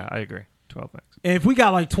 max. Okay. Yeah, I agree. 12 max. And if we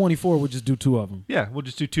got like 24, we'll just do 2 of them. Yeah, we'll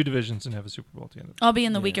just do 2 divisions and have a Super Bowl at the end of it. I'll be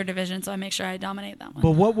in the weaker division, so I make sure I dominate that one.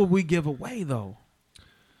 But what would we give away though?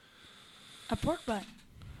 A pork butt.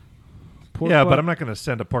 Pork Yeah, butt? but I'm not going to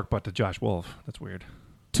send a pork butt to Josh Wolf. That's weird.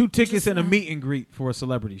 2 tickets Just and a saying. meet and greet for a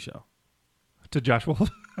celebrity show. To Josh Wolf?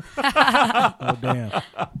 Oh damn!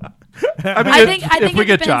 I think if we it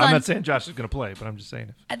get depends Josh, I'm on- not saying Josh is going to play, but I'm just saying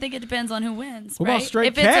if I think it depends on who wins. What about right? straight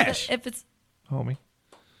if it's cash? If it's homie.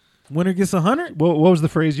 Winner gets 100. What was the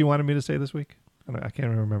phrase you wanted me to say this week? I can't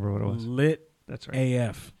remember what it was. Lit That's right.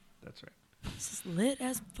 AF. That's right. just lit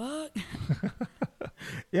as fuck.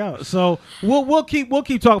 Yeah. So we'll keep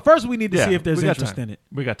talking. First, we need to see if there's we got interest time. in it.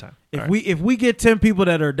 We got time. If All if we get 10 people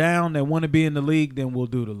that are down that want to be in the league, then we'll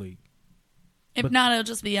do the league. If not, it'll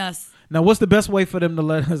just be us. Now, what's the best way for them to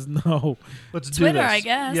let us know? Let's do Twitter, this. I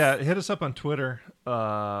guess. Yeah, hit us up on Twitter.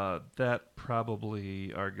 That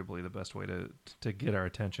probably, arguably, the best way to get our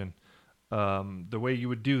attention. The way you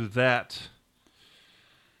would do that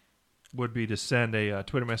would be to send a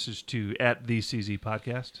Twitter message to @TheCZ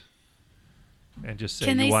Podcast and just say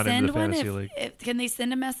Can you they want into send the one? fantasy league. Can they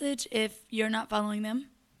send a message if you're not following them?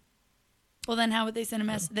 Well, then how would they send a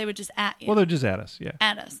message? They would just at you. Well, they're just at us, yeah.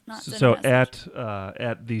 at us, not send So a message.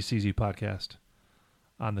 at TheCZ Podcast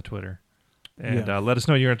on the Twitter. And Yeah. let us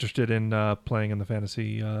know you're interested in playing in the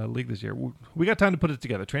fantasy league this year. We got time to put it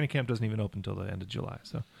together. Training camp doesn't even open until the end of July,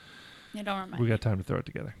 so Yeah, don't remind we me. got time to throw it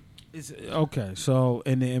together. Okay. So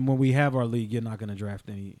and when we have our league, you're not going to draft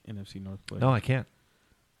any NFC North players. No, I can't.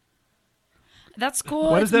 That's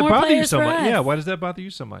cool. Why It's does that more bother you players so for much? us. Yeah, why does that bother you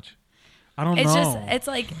so much? I don't It's know. it's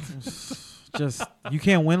like just you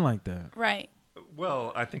can't win like that. right.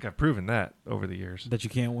 Well, I think I've proven that over the years. That you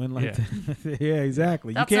can't win like Yeah. that. Yeah,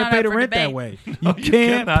 exactly. That's you can't not pay up the for rent that debate. way. You you can't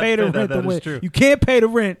cannot pay the say that. rent That the is way. true. You can't pay the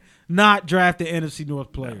rent not draft the NFC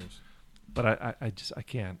North players. But I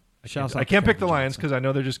can't. Shouts out I to can't pick the Calvin Lions Johnson. because I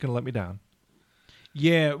know they're just going to let me down.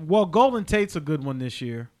 Yeah, well, Golden Tate's a good one this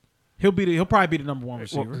year. He'll probably be the number 1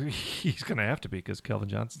 receiver. Well, he's going to have to be because Kelvin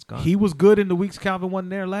Johnson's gone. He was good in the weeks Calvin wasn't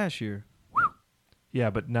there last year. Yeah,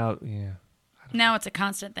 but now, yeah. Now it's a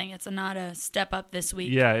constant thing. It's not a step up this week.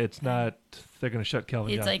 Yeah, it's not. They're going to shut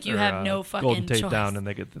Kelvin. It's like you or, have no fucking Golden Tate choice. down, and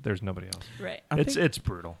there's nobody else. Right. It's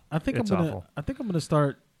brutal. I think it's I'm gonna. awful. I think I'm gonna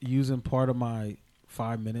start using part of my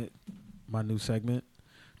 5-minute, my new segment,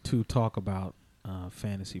 to talk about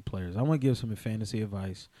fantasy players. I want to give some fantasy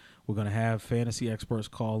advice. We're gonna have fantasy experts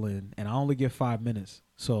call in, and I only give 5 minutes.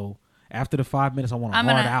 So after the 5 minutes, I want to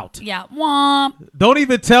hard out. Yeah. Womp. Don't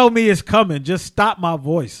even tell me it's coming. Just stop my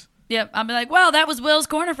voice. Yep. I'll be like, well, that was Will's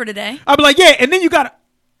corner for today. I'll be like, yeah, and then you gotta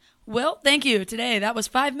Will, thank you. Today that was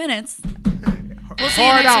 5 minutes. We'll see you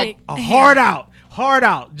hard next out, week. hard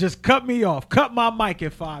out. Just cut me off. Cut my mic in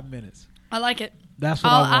 5 minutes. I like it. That's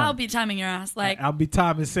what I want. I'll be timing your ass like I'll be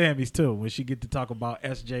timing Sammy's too when she get to talk about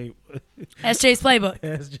SJ's playbook.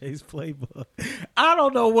 SJ's playbook. I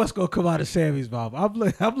don't know what's gonna come out of Sammy's mouth.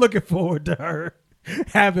 I'm looking forward to her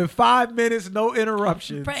having 5 minutes, no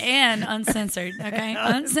interruptions. And uncensored, okay?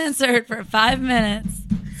 Uncensored for 5 minutes.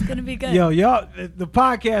 It's gonna be good. Yo, y'all, the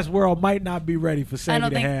podcast world might not be ready for Sammy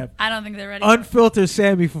to have I don't think they're ready. unfiltered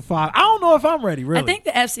Sammy for 5. I don't know if I'm ready. Really, I think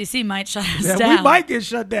the FCC might shut us yeah, down. we might get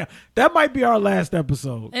shut down. That might be our last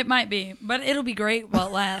episode. It might be, but it'll be great while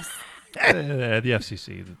it lasts. The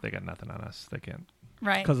FCC, they got nothing on us. They can't.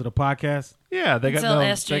 Right. Because of the podcast. Yeah, they got Until no.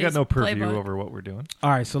 SJ's They got no purview playbook. over what we're doing. All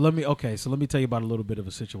right, so let me tell you about a little bit of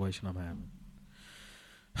a situation I'm having.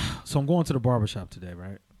 So I'm going to the barbershop today,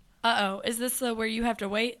 right? Uh-oh. Is this where you have to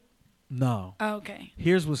wait? No. Oh, okay.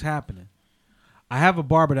 Here's what's happening. I have a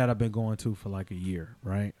barber that I've been going to for like a year,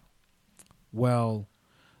 right? Well,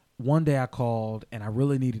 one day I called and I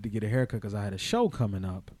really needed to get a haircut because I had a show coming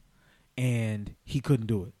up, and he couldn't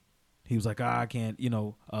do it. He was like, I can't,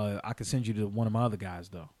 I can send you to one of my other guys,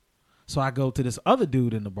 though. So I go to this other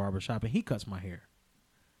dude in the barbershop, and he cuts my hair.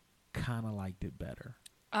 Kind of liked it better.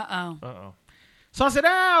 Uh-oh. So I said,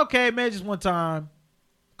 okay, man, just one time.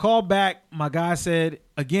 Called back. My guy said,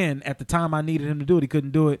 again, at the time I needed him to do it, he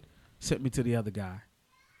couldn't do it. Sent me to the other guy.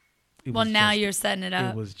 Well, now you're setting it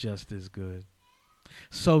up. It was just as good.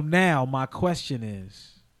 So now my question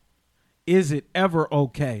is it ever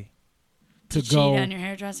okay to go cheat on your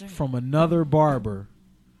hairdresser? from another barber,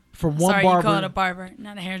 from one Sorry, barber? you call it a barber,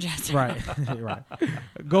 not a hairdresser. Right, right.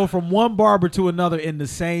 Go from one barber to another in the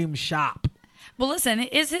same shop. Well, listen,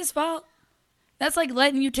 it's his fault. That's like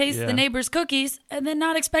letting you taste the neighbor's cookies and then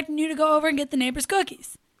not expecting you to go over and get the neighbor's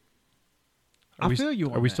cookies. I feel you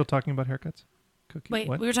on Are we that. still talking about haircuts? Cookies? Wait,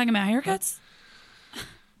 What? we were talking about haircuts?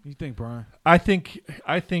 You think, Brian? I think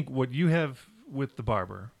what you have with the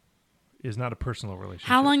barber is not a personal relationship.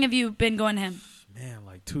 How long have you been going to him? Man,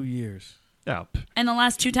 like 2 years. Yeah, And the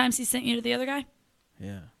last 2 times he sent you to the other guy?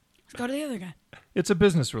 Yeah. Let's go to the other guy. it's a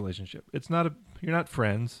business relationship. It's not you're not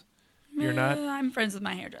friends. You're not. I'm friends with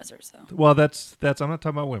my hairdresser, so. Well, that's. I'm not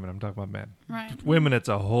talking about women. I'm talking about men. Right. Women, it's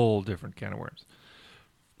a whole different can of worms.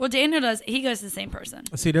 Well, Daniel he goes to the same person.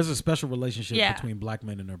 See, there's a special relationship Yeah. between black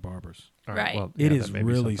men and their barbers. All Right. Well, It yeah, is that may be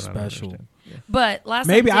really something I don't special. understand. Yeah. But last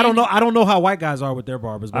Maybe time I don't know. Daniel- I don't know how white guys are with their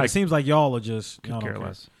barbers, but I it seems like y'all are just y'all Could don't care care.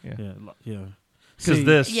 less. Yeah. Yeah. Because See,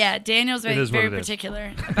 this. Yeah, Daniel's It is what very it is.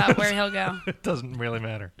 particular about where he'll go. It doesn't really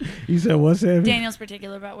matter. You said what's that? Daniel's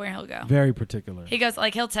particular about where he'll go. Very particular. He goes,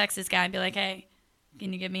 he'll text this guy and be like, hey,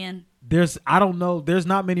 can you get me in? I don't know. There's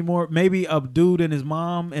not many more. Maybe a dude and his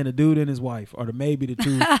mom and a dude and his wife are maybe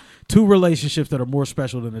the two relationships that are more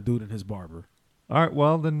special than a dude and his barber. All right.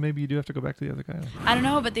 Well, then maybe you do have to go back to the other guy. I don't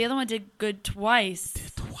know, but the other one did good twice.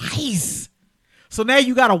 Twice. So now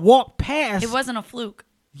you got to walk past. It wasn't a fluke.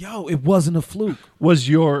 Yo, it wasn't a fluke. Was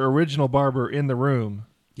your original barber in the room?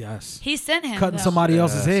 Yes. He sent him. Cutting though. somebody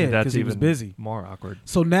else's See, head that's because he was even busy. more awkward.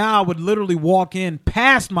 So now I would literally walk in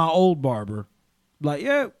past my old barber, like,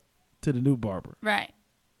 yeah, to the new barber. Right.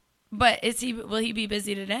 But will he be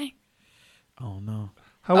busy today? Oh, no.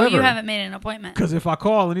 However, Oh, you haven't made an appointment. Because if I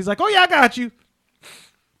call and he's like, oh, yeah, I got you.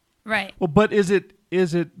 Right. well, but is it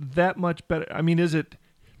that much better? I mean, is it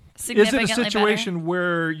a Significantly situation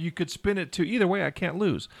where you could spin it to either way? I can't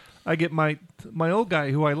lose. I get my old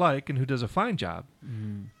guy who I like and who does a fine job,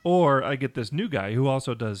 or I get this new guy who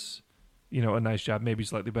also does, a nice job, maybe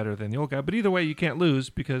slightly better than the old guy. But either way, you can't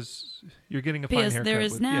lose because you're getting a fine Because haircut. there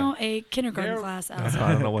is with- now a kindergarten There- class I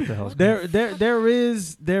outside. don't know what the hell. There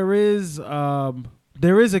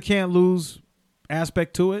is a can't lose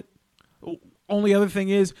aspect to it. Only other thing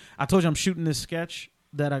is, I told you I'm shooting this sketch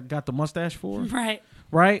that I got the mustache for. Right.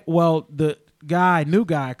 Right? Well, the new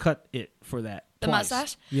guy cut it for that. The twice.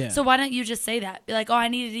 mustache? Yeah. So why don't you just say that? Be like, I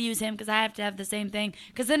needed to use him because I have to have the same thing.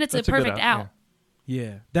 Because then it's That's a a good perfect out, out.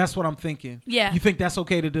 Yeah. That's what I'm thinking. Yeah. You think that's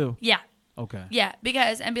okay to do? Yeah. Okay. Yeah.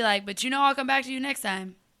 And be like, but I'll come back to you next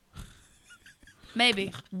time.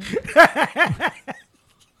 Maybe.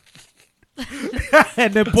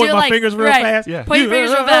 And then Do point my like- fingers real right. fast. Yeah. Point your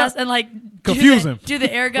fingers real fast and Confuse him. Do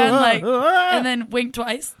the air gun and then wink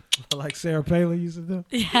twice. Like Sarah Palin used to do.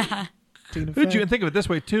 Yeah. Tina Could Fey. you think of it this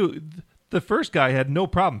way too? The first guy had no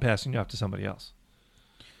problem passing you off to somebody else.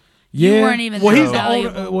 Yeah. You weren't even well, that he's the owner.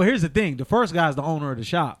 valuable. Well, here's the thing. The first guy's the owner of the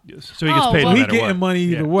shop. So he gets Oh, paid. well- no He matter getting what. money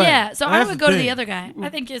either Yeah. way. Yeah. So I That's would go to thing. the other guy. I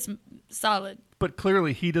think it's solid. But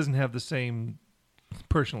clearly, he doesn't have the same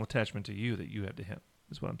personal attachment to you that you have to him.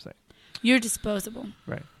 Is what I'm saying. You're disposable.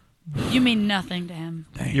 Right. You mean nothing to him.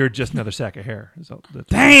 You're just another sack of hair.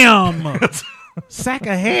 Damn. Sack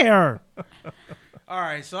of hair. All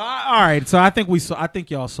right, so I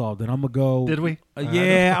think y'all solved it. I'm gonna go. Did we?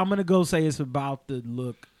 Yeah, I'm gonna go say it's about the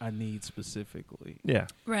look I need specifically Yeah.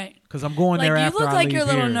 Right. because I'm going Like there you after look I like leave you're a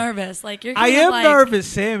little here. nervous. Like you're. I kinda am like, nervous,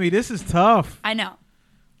 Sammy. This is tough. I know.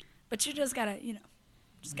 But you just gotta,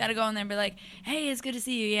 just gotta go in there and be like, "Hey, it's good to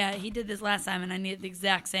see you. Yeah, he did this last time, and I needed the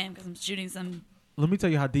exact same because I'm shooting some Let me tell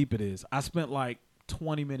you how deep it is. I spent like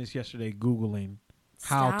 20 minutes yesterday Googling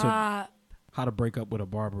how to break up with a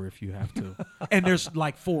barber if you have to. And there's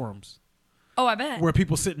like forums. Oh, I bet. Where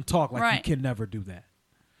people sit and talk like Right. you can never do that.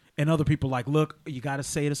 And other people like, look, you got to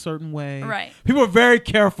say it a certain way. Right. People are very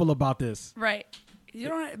careful about this. Right. You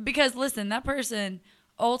don't because listen, that person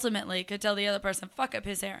ultimately could tell the other person, fuck up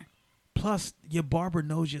his hair. Plus, your barber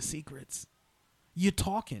knows your secrets. You're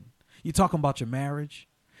talking. You're talking about your marriage.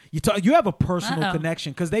 You have a personal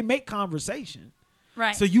connection because they make conversation.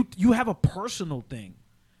 Right. So you have a personal thing.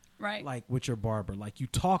 Right. Like with your barber. Like you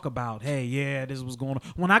talk about, hey, yeah, this was going on.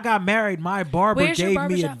 When I got married, my barber Where's your gave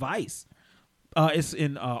barber me shop? advice. It's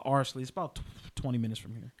in Arsley. It's about 20 minutes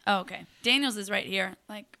from here. Oh, okay. Daniel's is right here.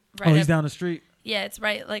 Like Oh, right he's up- down the street? Yeah, it's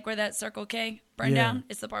right like where that Circle K burned Yeah. down.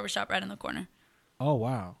 It's the barbershop right in the corner. Oh,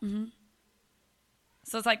 wow. Mm-hmm.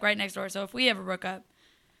 So it's like right next door. So if we ever broke up,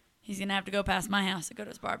 he's going to have to go past my house to go to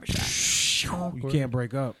his barbershop. You can't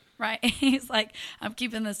break up. Right. He's like, I'm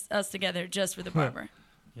keeping us together just for the barber.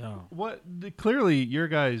 Yo. Clearly, your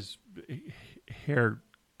guys' hair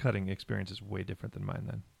cutting experience is way different than mine.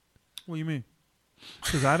 Then, What do you mean?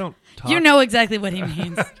 because I don't talk. You know exactly what he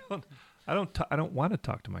means. I don't want to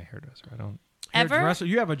talk to my hairdresser. I don't. Ever? Hairdresser?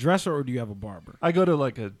 You have a dresser or do you have a barber? I go to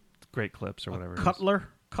like a Great Clips or whatever. it is. Cutler?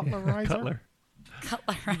 Cutlerizer? Cutler.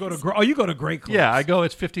 You go to you go to Great Clips. Yeah, I go.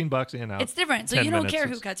 It's $15 in out. It's different. So 10 you don't minutes care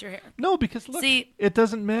who is- cuts your hair. No, because look, See, it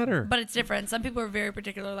doesn't matter. But it's different. Some people are very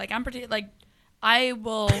particular. Like I'm like I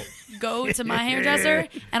will go to my hairdresser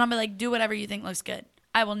and I'll be like, do whatever you think looks good.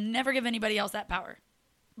 I will never give anybody else that power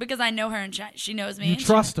because I know her and she knows me. You and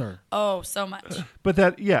trust her. Oh, so much. But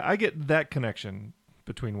I get that connection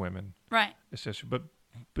between women. Right. It's just, but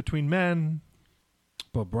between men,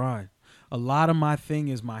 But Brian, a lot of my thing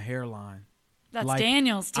is my hairline. That's Like,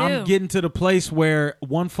 Daniel's too. I'm getting to the place where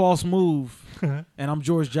one false move and I'm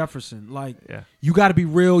George Jefferson. Like, Yeah. you got to be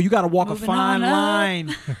real. You got to walk Moving a fine on up.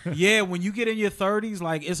 line. Yeah, when you get in your 30s,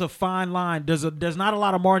 like, it's a fine line. There's not a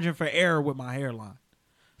lot of margin for error with my hairline.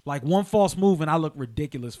 Like, one false move and I look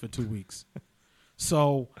ridiculous for 2 weeks.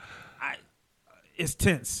 So, it's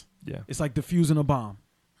tense. Yeah. It's like defusing a bomb.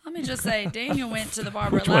 Let me just say, Daniel went to the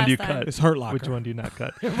barber Which last one do you time. cut? It's Hurt Locker. Which one do you not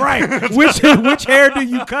cut? Right. Which hair do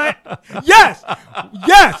you cut? Yes.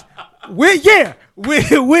 Yes.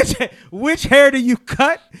 Which hair do you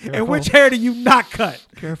cut and which hair do you not cut?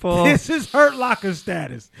 Careful. This is Hurt Locker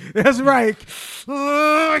status. That's right.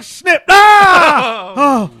 Snip. Ah!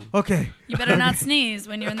 Oh, okay. You better not sneeze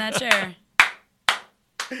when you're in that chair.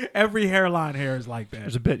 Every hairline hair is like that.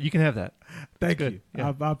 There's a bit. You can have that. Thank good. you.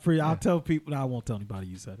 Yeah. I'll tell people. I won't tell anybody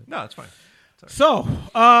you said it. No, it's fine. So,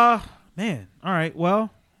 man. All right. Well,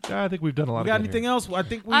 I think we've done a lot. we got of good anything here. else? I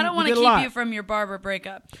think we I don't want want to to keep you from your barber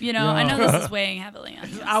breakup. You know, I know this is weighing heavily on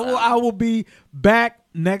you. I will be back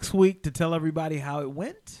next week to tell everybody how it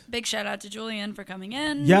went. Big shout out to Julian for coming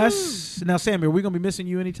in. Yes. Now, Sammy, are we going to be missing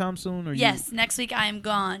you anytime soon? Or Yes. Next week I am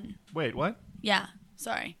gone. Wait, what? Yeah.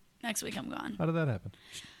 Sorry. Next week I'm gone. How did that happen?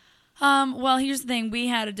 Well, here's the thing. We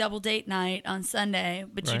had a double date night on Sunday,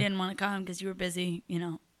 but you Right. didn't want to come because you were busy,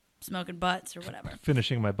 smoking butts or whatever.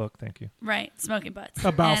 Finishing my book. Thank you. Right. Smoking butts.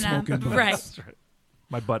 About smoking butts. Right. That's right.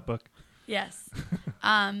 My butt book. Yes.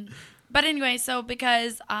 But anyway, so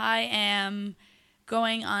because I am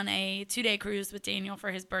going on a 2-day cruise with Daniel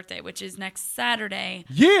for his birthday, which is next Saturday,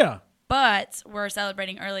 Yeah. but we're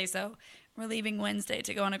celebrating early, so we're leaving Wednesday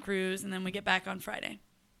to go on a cruise, and then we get back on Friday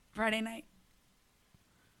night.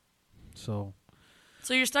 So,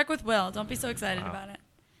 So you're stuck with Will. Don't be so excited about it.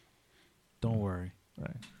 don't worry.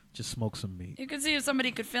 Right. Just smoke some meat. You could see if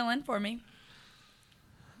somebody could fill in for me.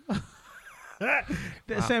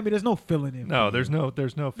 Sammy, there's no filling in. No, for there's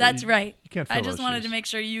you. no. That's right. You can't fill I just those wanted shoes. to make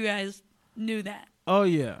sure you guys knew that. Oh,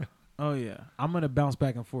 yeah. Oh, yeah. I'm going to bounce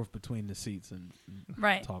back and forth between the seats and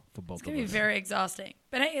Right. talk for both It's of going to be us. very exhausting.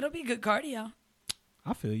 But hey, it'll be good cardio.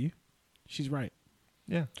 I feel you. She's right.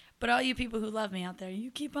 Yeah. But all you people who love me out there,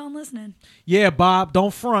 you keep on listening. Yeah, Bob,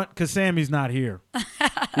 don't front because Sammy's not here.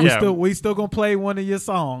 Yeah. We still going to play one of your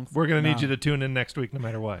songs. We're gonna need Nah. you to tune in next week, no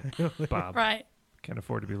matter what, Bob. Right. Can't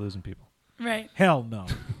afford to be losing people. Right. Hell no.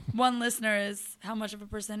 One listener is how much of a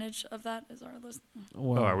percentage of that is our listener?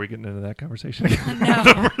 Well, Oh, are we getting into that conversation again?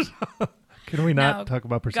 No. Can we not No. talk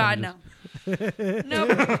about God, percentages? no.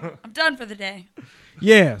 Nope. I'm done for the day.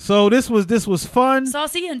 yeah, so this was fun. So I'll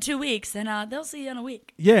see you in 2 weeks, and they'll see you in a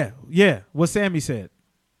week. Yeah. What Sammy said.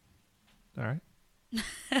 All right.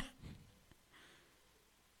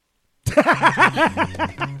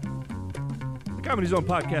 The Comedy Zone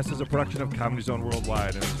podcast is a production of Comedy Zone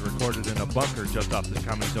Worldwide and is recorded in a bunker just off the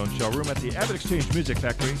Comedy Zone showroom at the Abbott Exchange Music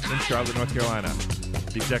Factory in Charlotte, North Carolina.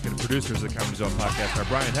 The executive producers of the Comedy Zone podcast are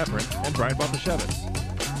Brian Hepburn and Brian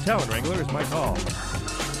Baltashevitz. Talent Wrangler is Mike Hall.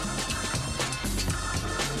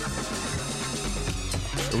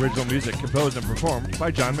 Original music composed and performed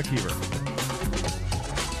by John McKeever.